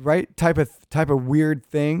 right? Type of weird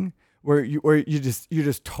thing where you're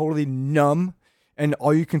just totally numb. And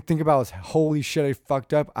all you can think about is, holy shit, I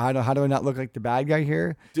fucked up. How do I not look like the bad guy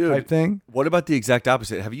here? Dude, type thing. What about the exact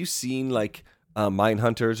opposite? Have you seen like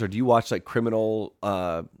Mindhunters, or do you watch like criminal,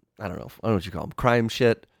 I don't know what you call them, crime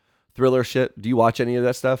shit, thriller shit? Do you watch any of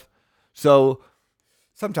that stuff? So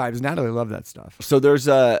sometimes Natalie love that stuff. So there's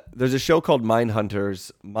a show called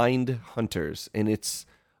Mindhunters, and it's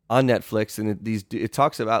on Netflix, and it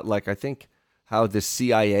talks about, like, I think how the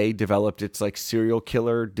CIA developed its like serial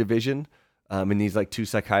killer division. And these like two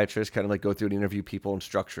psychiatrists kind of like go through and interview people and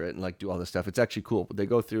structure it and like do all this stuff. It's actually cool. But they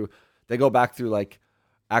go back through like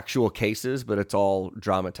actual cases, but it's all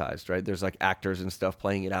dramatized, right? There's like actors and stuff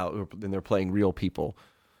playing it out, and they're playing real people.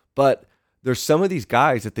 But there's some of these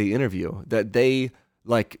guys that they interview that they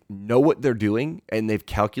like know what they're doing, and they've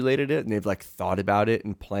calculated it, and they've like thought about it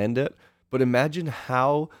and planned it. But imagine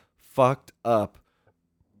how fucked up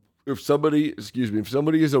if somebody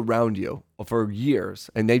is around you for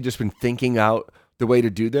years and they've just been thinking out the way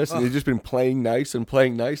to do this, and they've just been playing nice,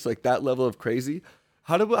 like that level of crazy.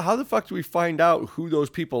 How the fuck do we find out who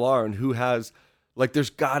those people are and who has, like,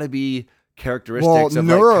 there's got to be characteristics of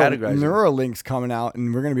like categorizing. Neuralink's coming out,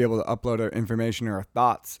 and we're going to be able to upload our information or our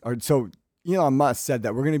thoughts. So Elon Musk said that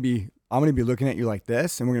I'm going to be looking at you like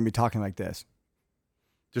this, and we're going to be talking like this.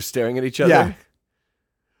 Just staring at each other? Yeah.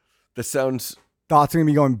 Thoughts are going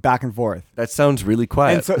to be going back and forth. That sounds really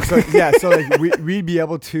quiet. And so like we'd be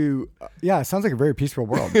able to, it sounds like a very peaceful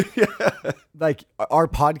world. Yeah. Like our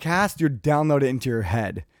podcast, you download it into your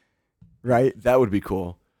head, right? That would be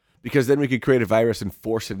cool. Because then we could create a virus and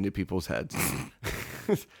force it into people's heads.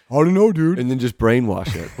 I don't know, dude. And then just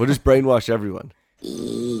brainwash it. We'll just brainwash everyone.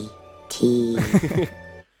 E.T.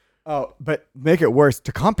 Oh, but make it worse.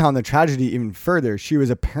 To compound the tragedy even further, she was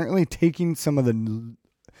apparently taking some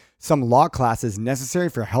law classes necessary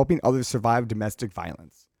for helping others survive domestic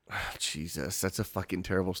violence. Oh, Jesus, that's a fucking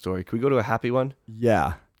terrible story. Can we go to a happy one?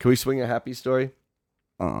 Yeah. Can we swing a happy story?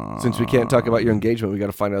 Since we can't talk about your engagement, we got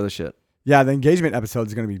to find other shit. Yeah, the engagement episode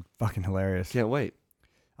is going to be fucking hilarious. Can't wait.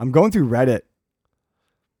 I'm going through Reddit.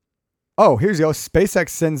 Oh, here's you go. SpaceX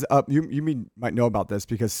sends up, you might know about this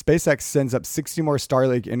because SpaceX sends up 60 more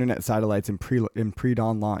Starlink internet satellites in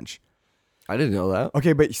pre-dawn launch. I didn't know that.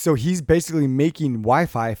 Okay, but so he's basically making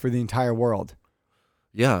Wi-Fi for the entire world.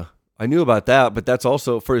 Yeah, I knew about that, but that's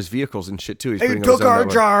also for his vehicles and shit too. He took our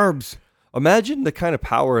jobs. Imagine the kind of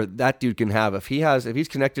power that dude can have if he's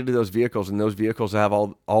connected to those vehicles and those vehicles have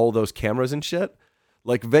all those cameras and shit.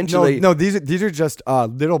 Like eventually, no, these are just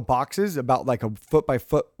little boxes about like a foot by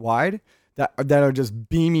foot wide that are just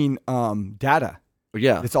beaming data.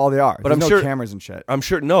 Yeah, it's all they are. But There's no cameras and shit. I'm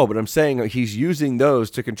sure but I'm saying he's using those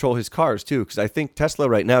to control his cars too, because I think Tesla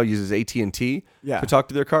right now uses AT&T to talk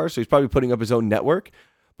to their cars, so he's probably putting up his own network.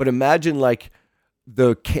 But imagine like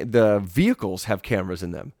the vehicles have cameras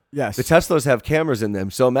in them. Yes. The Teslas have cameras in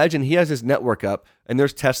them. So imagine he has his network up and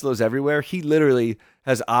there's Teslas everywhere. He literally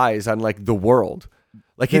has eyes on like the world.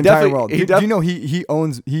 Like the entire world. Do you know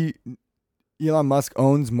Elon Musk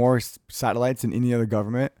owns more satellites than any other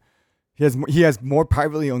government? He has more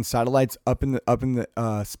privately owned satellites up in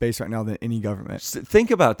the space right now than any government.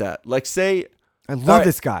 Think about that. Like say I love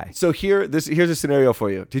this guy. So here's a scenario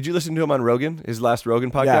for you. Did you listen to him on Rogan? His last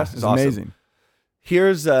Rogan podcast? Yeah, it's awesome. amazing.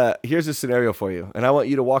 Here's a scenario for you, and I want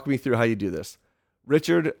you to walk me through how you do this.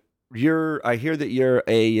 Richard, I hear that you're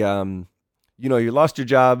you lost your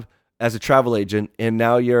job as a travel agent, and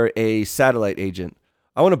now you're a satellite agent.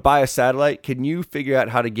 I want to buy a satellite. Can you figure out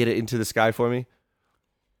how to get it into the sky for me?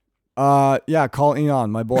 Yeah, call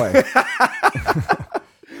Elon, my boy.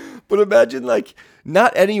 But imagine like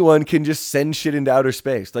not anyone can just send shit into outer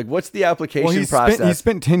space. Like what's the application process? He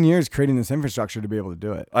spent 10 years creating this infrastructure to be able to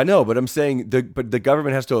do it. I know, but I'm saying the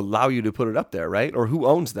government has to allow you to put it up there, right? Or who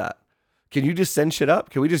owns that? Can you just send shit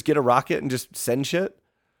up? Can we just get a rocket and just send shit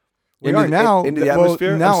into the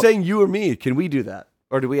atmosphere? I'm saying you or me. Can we do that?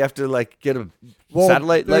 Or do we have to like get a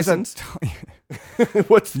satellite license?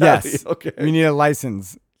 What's that? Yes. Okay. We need a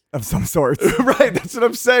license of some sort. Right. That's what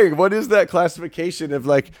I'm saying. What is that classification of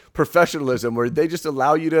like professionalism where they just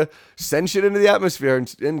allow you to send shit into the atmosphere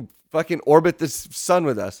and fucking orbit the sun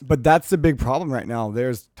with us? But that's the big problem right now.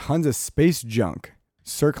 There's tons of space junk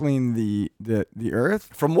circling the Earth.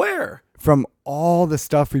 From where? From all the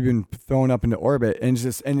stuff we've been throwing up into orbit, and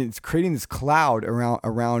it's creating this cloud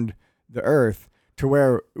around the Earth to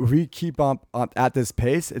where we keep up at this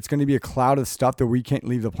pace. It's going to be a cloud of stuff that we can't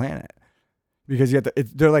leave the planet. Because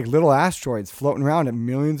they're like little asteroids floating around at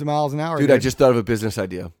millions of miles an hour. Dude, I just thought of a business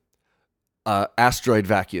idea. Asteroid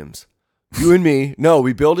vacuums. You and me. No,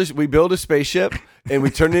 we build a spaceship and we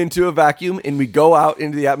turn it into a vacuum and we go out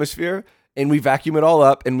into the atmosphere and we vacuum it all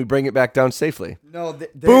up and we bring it back down safely. No,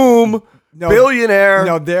 boom, billionaire.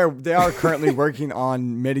 No, they are currently working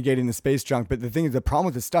on mitigating the space junk. But the thing is, the problem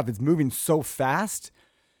with this stuff, it's moving so fast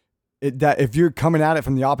that if you're coming at it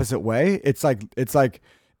from the opposite way, it's like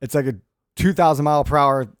a 2,000 mile per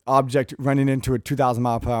hour object running into a 2,000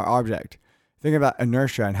 mile per hour object. Think about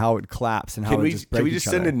inertia and how it would collapse and how it would just break Can we just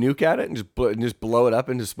send a nuke at it and just blow it up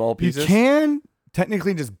into small pieces? You can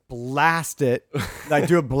technically just blast it, like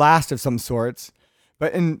do a blast of some sorts.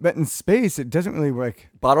 But in space, it doesn't really work.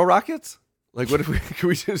 Bottle rockets? Like what if can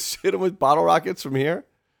we just hit them with bottle rockets from here?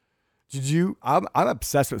 I'm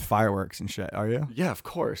obsessed with fireworks and shit. Are you? Yeah, of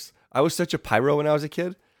course. I was such a pyro when I was a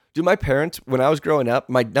kid. Dude, my parents, when I was growing up,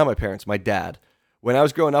 my dad, when I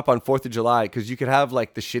was growing up on 4th of July, because you could have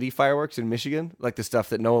like the shitty fireworks in Michigan, like the stuff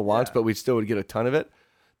that no one wants, but we still would get a ton of it.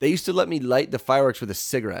 They used to let me light the fireworks with a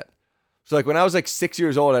cigarette. So like when I was like 6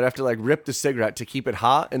 years old, I'd have to like rip the cigarette to keep it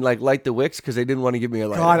hot and like light the wicks because they didn't want to give me a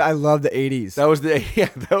lighter. God, I love the 80s. That was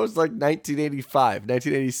like 1985,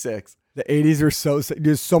 1986. The 80s were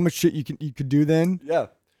there's so much shit you could do then. Yeah.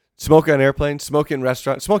 Smoke on airplanes, smoke in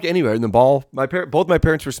restaurants, smoke anywhere in the mall. Both my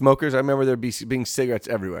parents were smokers. I remember there being cigarettes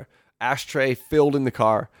everywhere. Ashtray filled in the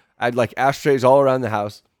car. I had like ashtrays all around the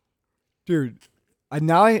house. Dude,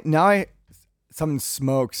 someone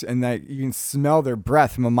smokes and that you can smell their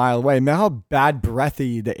breath from a mile away. Remember how bad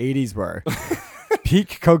breathy the 80s were?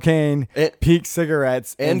 Peak cocaine, peak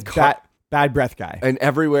cigarettes, and bad breath guy. And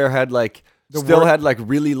everywhere had like had like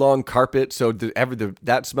really long carpet, so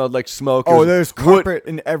that smelled like smoke. Oh, there's carpet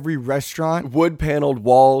in every restaurant. Wood paneled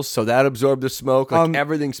walls, so that absorbed the smoke. Like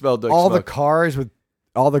everything smelled like all smoke. The cars with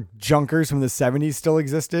all the junkers from the 70s still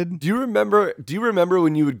existed. Do you remember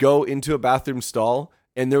when you would go into a bathroom stall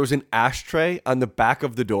and there was an ashtray on the back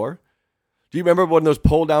of the door? Do you remember one of those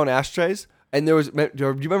pull down ashtrays? And do you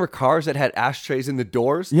remember cars that had ashtrays in the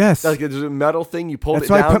doors? Yes. Like there's a metal thing, you pulled it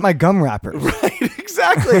down. That's why I put my gum wrapper. Right,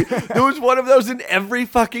 exactly. There was one of those in every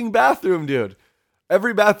fucking bathroom, dude.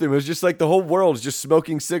 Every bathroom. It was just like the whole world is just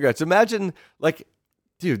smoking cigarettes. Imagine, like,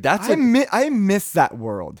 dude, I miss that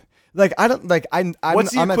world. Like, I don't, like,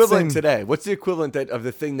 what's the equivalent today? What's the equivalent of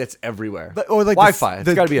the thing that's everywhere? Or like Wi-Fi.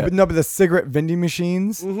 It's got to be it. No, but the cigarette vending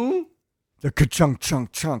machines. Mm-hmm. The ka-chunk,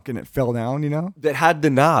 chunk, and it fell down, you know? That had the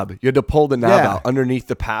knob. You had to pull the knob out underneath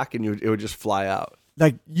the pack, and it would just fly out.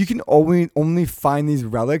 Like, you can only find these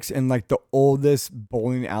relics in, like, the oldest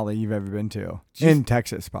bowling alley you've ever been to. In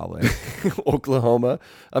Texas, probably. Oklahoma.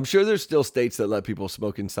 I'm sure there's still states that let people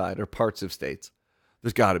smoke inside, or parts of states.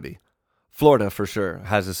 There's got to be. Florida, for sure,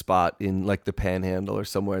 has a spot in, like, the Panhandle or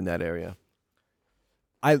somewhere in that area.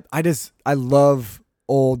 I love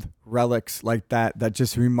old relics like that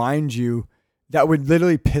just remind you, that would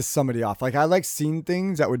literally piss somebody off. Like, I like seeing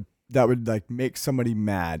things that would like make somebody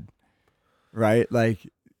mad, right? Like,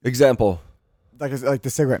 example, like the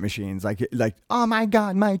cigarette machines. Like oh my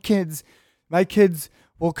god, my kids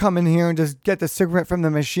will come in here and just get the cigarette from the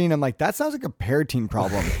machine. I'm like, that sounds like a parenting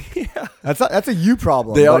problem. Yeah, that's a you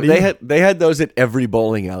problem. They had those at every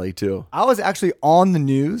bowling alley too. I was actually on the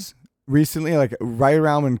news recently, like right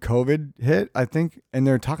around when COVID hit, I think, and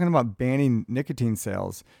they're talking about banning nicotine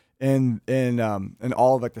sales in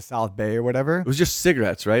all of like the South Bay or whatever. It was just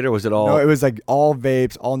cigarettes, right? Or was it all? No, it was like all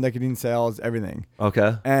vapes, all nicotine sales, everything.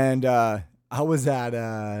 Okay. And I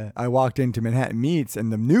walked into Manhattan Meats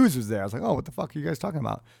and the news was there. I was like, oh, what the fuck are you guys talking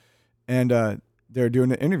about? And they were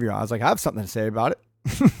doing an interview. I was like, I have something to say about it.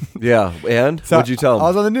 Yeah, and so what'd you tell them? I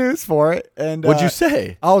was on the news for it, and what'd you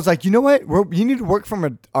say? I was like, you know what? You need to work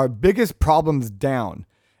from our biggest problems down.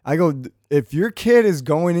 I go, if your kid is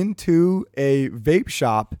going into a vape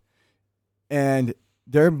shop and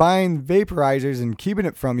they're buying vaporizers and keeping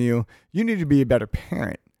it from you, you need to be a better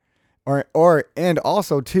parent. And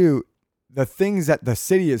also too, the things that the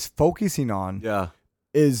city is focusing on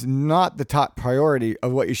is not the top priority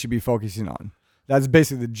of what you should be focusing on. That's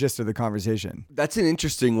basically the gist of the conversation. That's an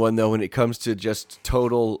interesting one, though, when it comes to just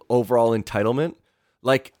total overall entitlement.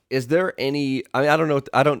 Like, is there any... I mean, I don't know.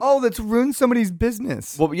 Oh, that's ruined somebody's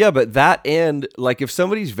business. Well, yeah, but that and, like, if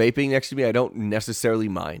somebody's vaping next to me, I don't necessarily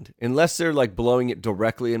mind. Unless they're, like, blowing it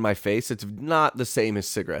directly in my face, it's not the same as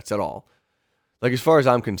cigarettes at all. Like, as far as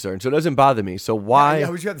I'm concerned. So it doesn't bother me. So why... Yeah,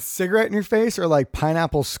 would you have a cigarette in your face or, like,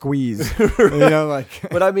 pineapple squeeze? You know, like...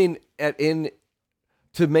 But, I mean,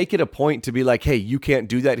 to make it a point to be like, hey, you can't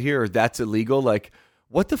do that here or that's illegal. Like,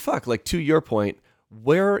 what the fuck? Like, to your point,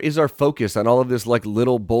 where is our focus on all of this like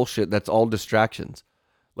little bullshit that's all distractions?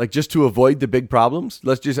 Like, just to avoid the big problems?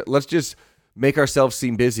 Let's just make ourselves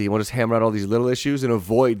seem busy and we'll just hammer out all these little issues and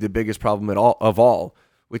avoid the biggest problem of all,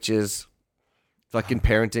 which is fucking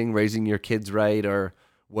parenting, raising your kids right, or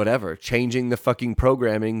whatever, changing the fucking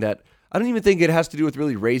programming that I don't even think it has to do with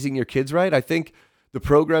really raising your kids right. I think the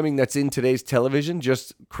programming that's in today's television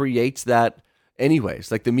just creates that anyways.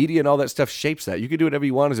 Like, the media and all that stuff shapes that. You can do whatever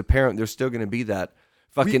you want as a parent. There's still going to be that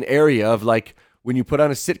fucking area of, like, when you put on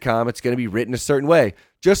a sitcom, it's going to be written a certain way.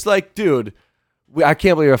 Just like, dude, I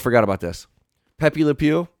can't believe I forgot about this. Pepe Le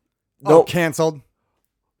Pew. No, canceled.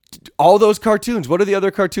 All those cartoons. What are the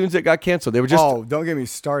other cartoons that got canceled? They were just... Oh, don't get me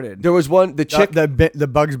started. There was one, the chick... The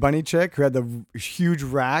Bugs Bunny chick who had the huge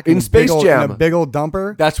rack. In Space Jam. And a big old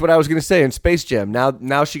dumper. That's what I was going to say, in Space Jam.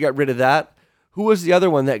 Now she got rid of that. Who was the other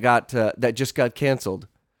one that just got canceled?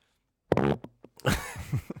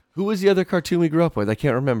 Who was the other cartoon we grew up with? I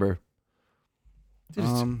can't remember.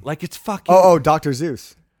 Dude, it's fucking... Oh, Dr.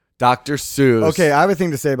 Seuss. Dr. Seuss. Okay, I have a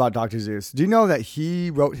thing to say about Dr. Seuss. Do you know that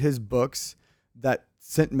he wrote his books that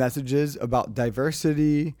sent messages about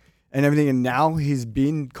diversity and everything, and now he's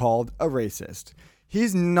being called a racist?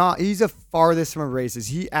 He's not. He's a farthest from a racist.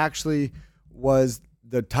 He actually was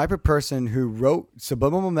the type of person who wrote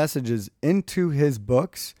subliminal messages into his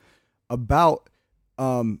books about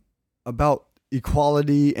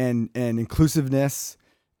equality and inclusiveness.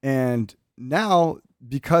 And now,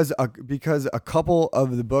 because a couple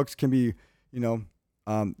of the books can be,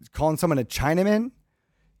 calling someone a Chinaman,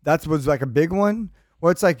 that was like a big one.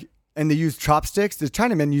 Where it's like, and they use chopsticks. The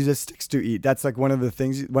Chinaman uses sticks to eat. That's like one of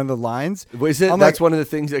the lines. Is it? That's one of the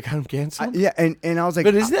things that got him canceled? Yeah, and I was like,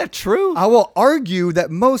 but isn't that true? I will argue that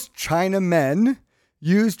most Chinamen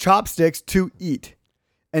use chopsticks to eat.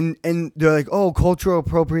 And they're like, oh, cultural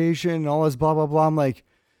appropriation and all this blah, blah, blah. I'm like,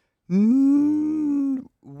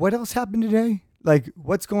 what else happened today? Like,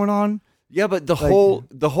 what's going on? Yeah, but the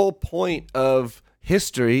whole point of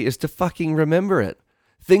history is to fucking remember it.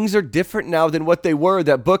 Things are different now than what they were.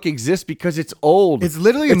 That book exists because it's old. It's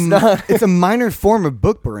literally it's a minor form of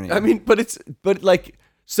book burning. I mean,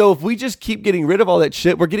 so if we just keep getting rid of all that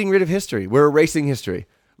shit, we're getting rid of history. We're erasing history.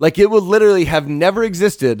 Like, it will literally have never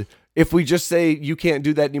existed if we just say you can't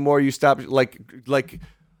do that anymore. You stop, like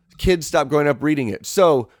kids stop growing up reading it.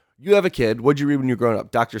 So you have a kid. What'd you read when you were growing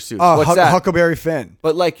up? Dr. Seuss. What's that? Huckleberry Finn.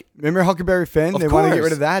 But like, remember Huckleberry Finn? They want to get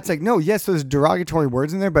rid of that. It's like, no, yes, there's derogatory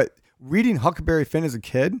words in there, but reading Huckleberry Finn as a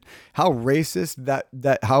kid, how racist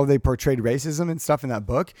that how they portrayed racism and stuff in that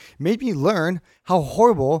book made me learn how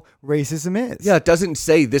horrible racism is. Yeah, it doesn't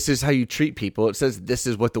say this is how you treat people. It says this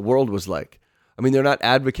is what the world was like. I mean, they're not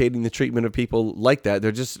advocating the treatment of people like that.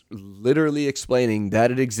 They're just literally explaining that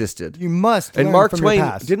it existed. You must. And Mark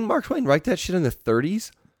Twain, didn't Mark Twain write that shit in the 30s?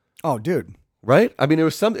 Oh, dude. Right? I mean,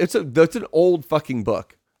 it's an old fucking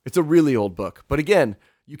book. It's a really old book. But again,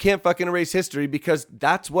 you can't fucking erase history because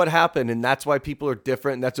that's what happened and that's why people are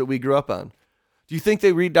different and that's what we grew up on. Do you think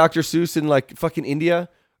they read Dr. Seuss in like fucking India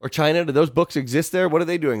or China? Do those books exist there? What are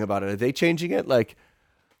they doing about it? Are they changing it? Like,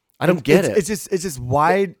 I don't get it. It's just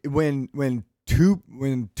why when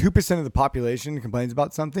 2% of the population complains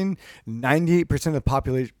about something, 98% of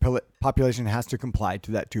the population has to comply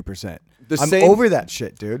to that 2%. I'm over that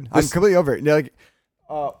shit, dude. I'm completely over it. They're like,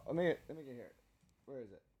 let me get here. Where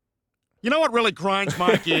is it? You know what really grinds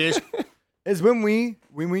my gears? Is when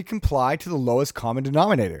we comply to the lowest common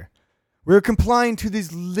denominator. We're complying to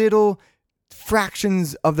these little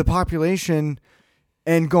fractions of the population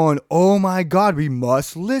and going, oh my God, we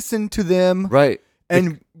must listen to them. Right.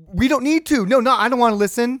 And we don't need to. No, I don't want to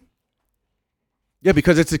listen. Yeah,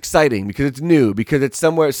 because it's exciting, because it's new, because it's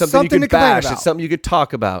something you could bash, it's something you could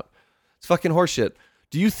talk about. It's fucking horseshit.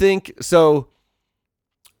 Do you think so?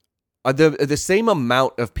 Are the same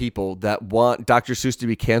amount of people that want Dr. Seuss to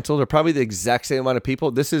be canceled are probably the exact same amount of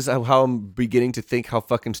people? This is how I'm beginning to think how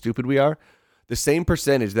fucking stupid we are. The same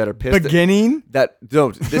percentage that are pissed. I'll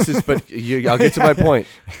get to my point.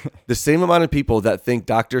 The same amount of people that think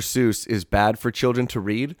Dr. Seuss is bad for children to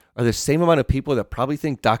read are the same amount of people that probably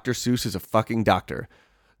think Dr. Seuss is a fucking doctor.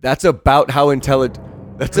 That's about how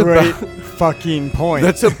intelligent. That's Great fucking point.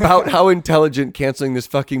 That's about how intelligent canceling this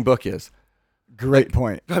fucking book is. Great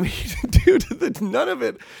point. I mean, dude, none of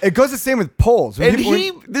it. It goes the same with polls.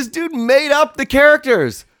 This dude made up the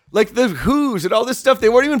characters. Like the Who's and all this stuff, they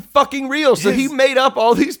weren't even fucking real. So he made up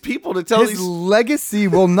all these people to tell his legacy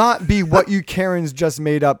will not be what you Karens just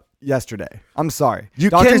made up yesterday. I'm sorry.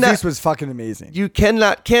 Dr. Seuss was fucking amazing. You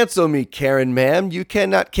cannot cancel me, Karen, ma'am. You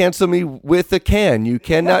cannot cancel me with a can. You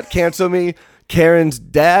cannot cancel me, Karen's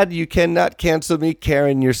dad. You cannot cancel me,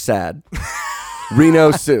 Karen, you're sad.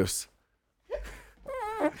 Reno Seuss.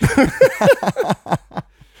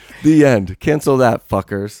 The end. Cancel that,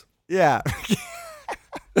 fuckers. Yeah.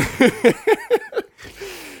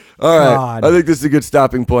 All right. God. I think this is a good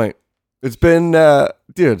stopping point. It's been,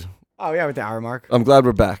 dude. Oh yeah, with the hour mark. I'm glad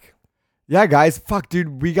we're back. Yeah, guys. Fuck,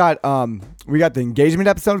 dude. We got the engagement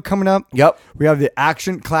episode coming up. Yep. We have the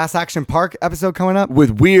Class Action Park episode coming up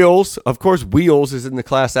with Wheels. Of course, Wheels is in the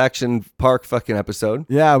Class Action Park fucking episode.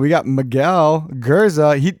 Yeah, we got Miguel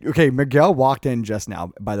Gurza. Miguel walked in just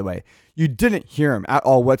now. By the way, you didn't hear him at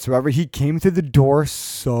all whatsoever. He came through the door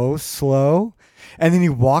so slow. And then he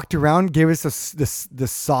walked around, gave us the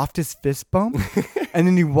softest fist bump. And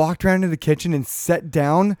then he walked around to the kitchen and set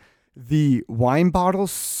down the wine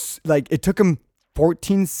bottles. Like, it took him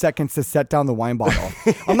 14 seconds to set down the wine bottle.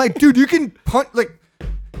 I'm like, dude, you can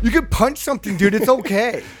punch something, dude. It's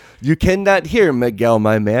okay. You cannot hear Miguel,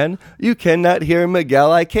 my man. You cannot hear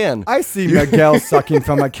Miguel, I can. I see Miguel sucking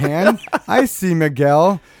from a can. I see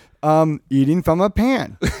Miguel eating from a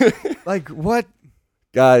pan. Like, what?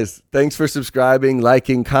 Guys, thanks for subscribing,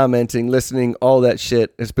 liking, commenting, listening, all that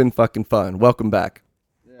shit. It's been fucking fun. Welcome back.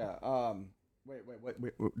 Yeah.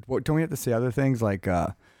 Wait. Don't we have to say other things like,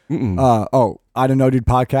 I don't know, dude,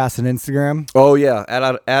 podcast and Instagram? Oh, yeah. At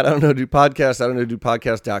I don't know, dude, podcast, I don't know, dude,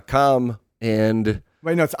 podcast.com. And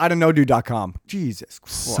wait, no, it's I don't know, dude.com. Jesus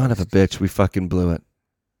Christ. Son of a bitch. We fucking blew it.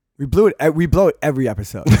 We blow it every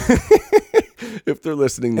episode. If they're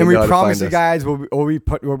listening, and we promise you guys we're going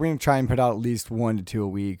to try and put out at least 1 to 2 a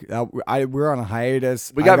week. We're on a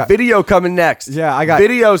hiatus. We got video coming next. Yeah, I got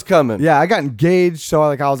videos coming. Yeah, I got engaged, so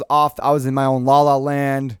like I was in my own la la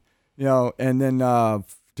land, and then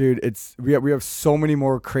dude, we have so many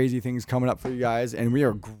more crazy things coming up for you guys, and we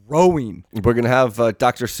are growing. We're gonna have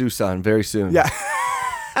Dr. Seuss on very soon. Yeah,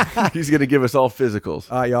 he's gonna give us all physicals.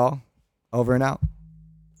 Y'all, over and out.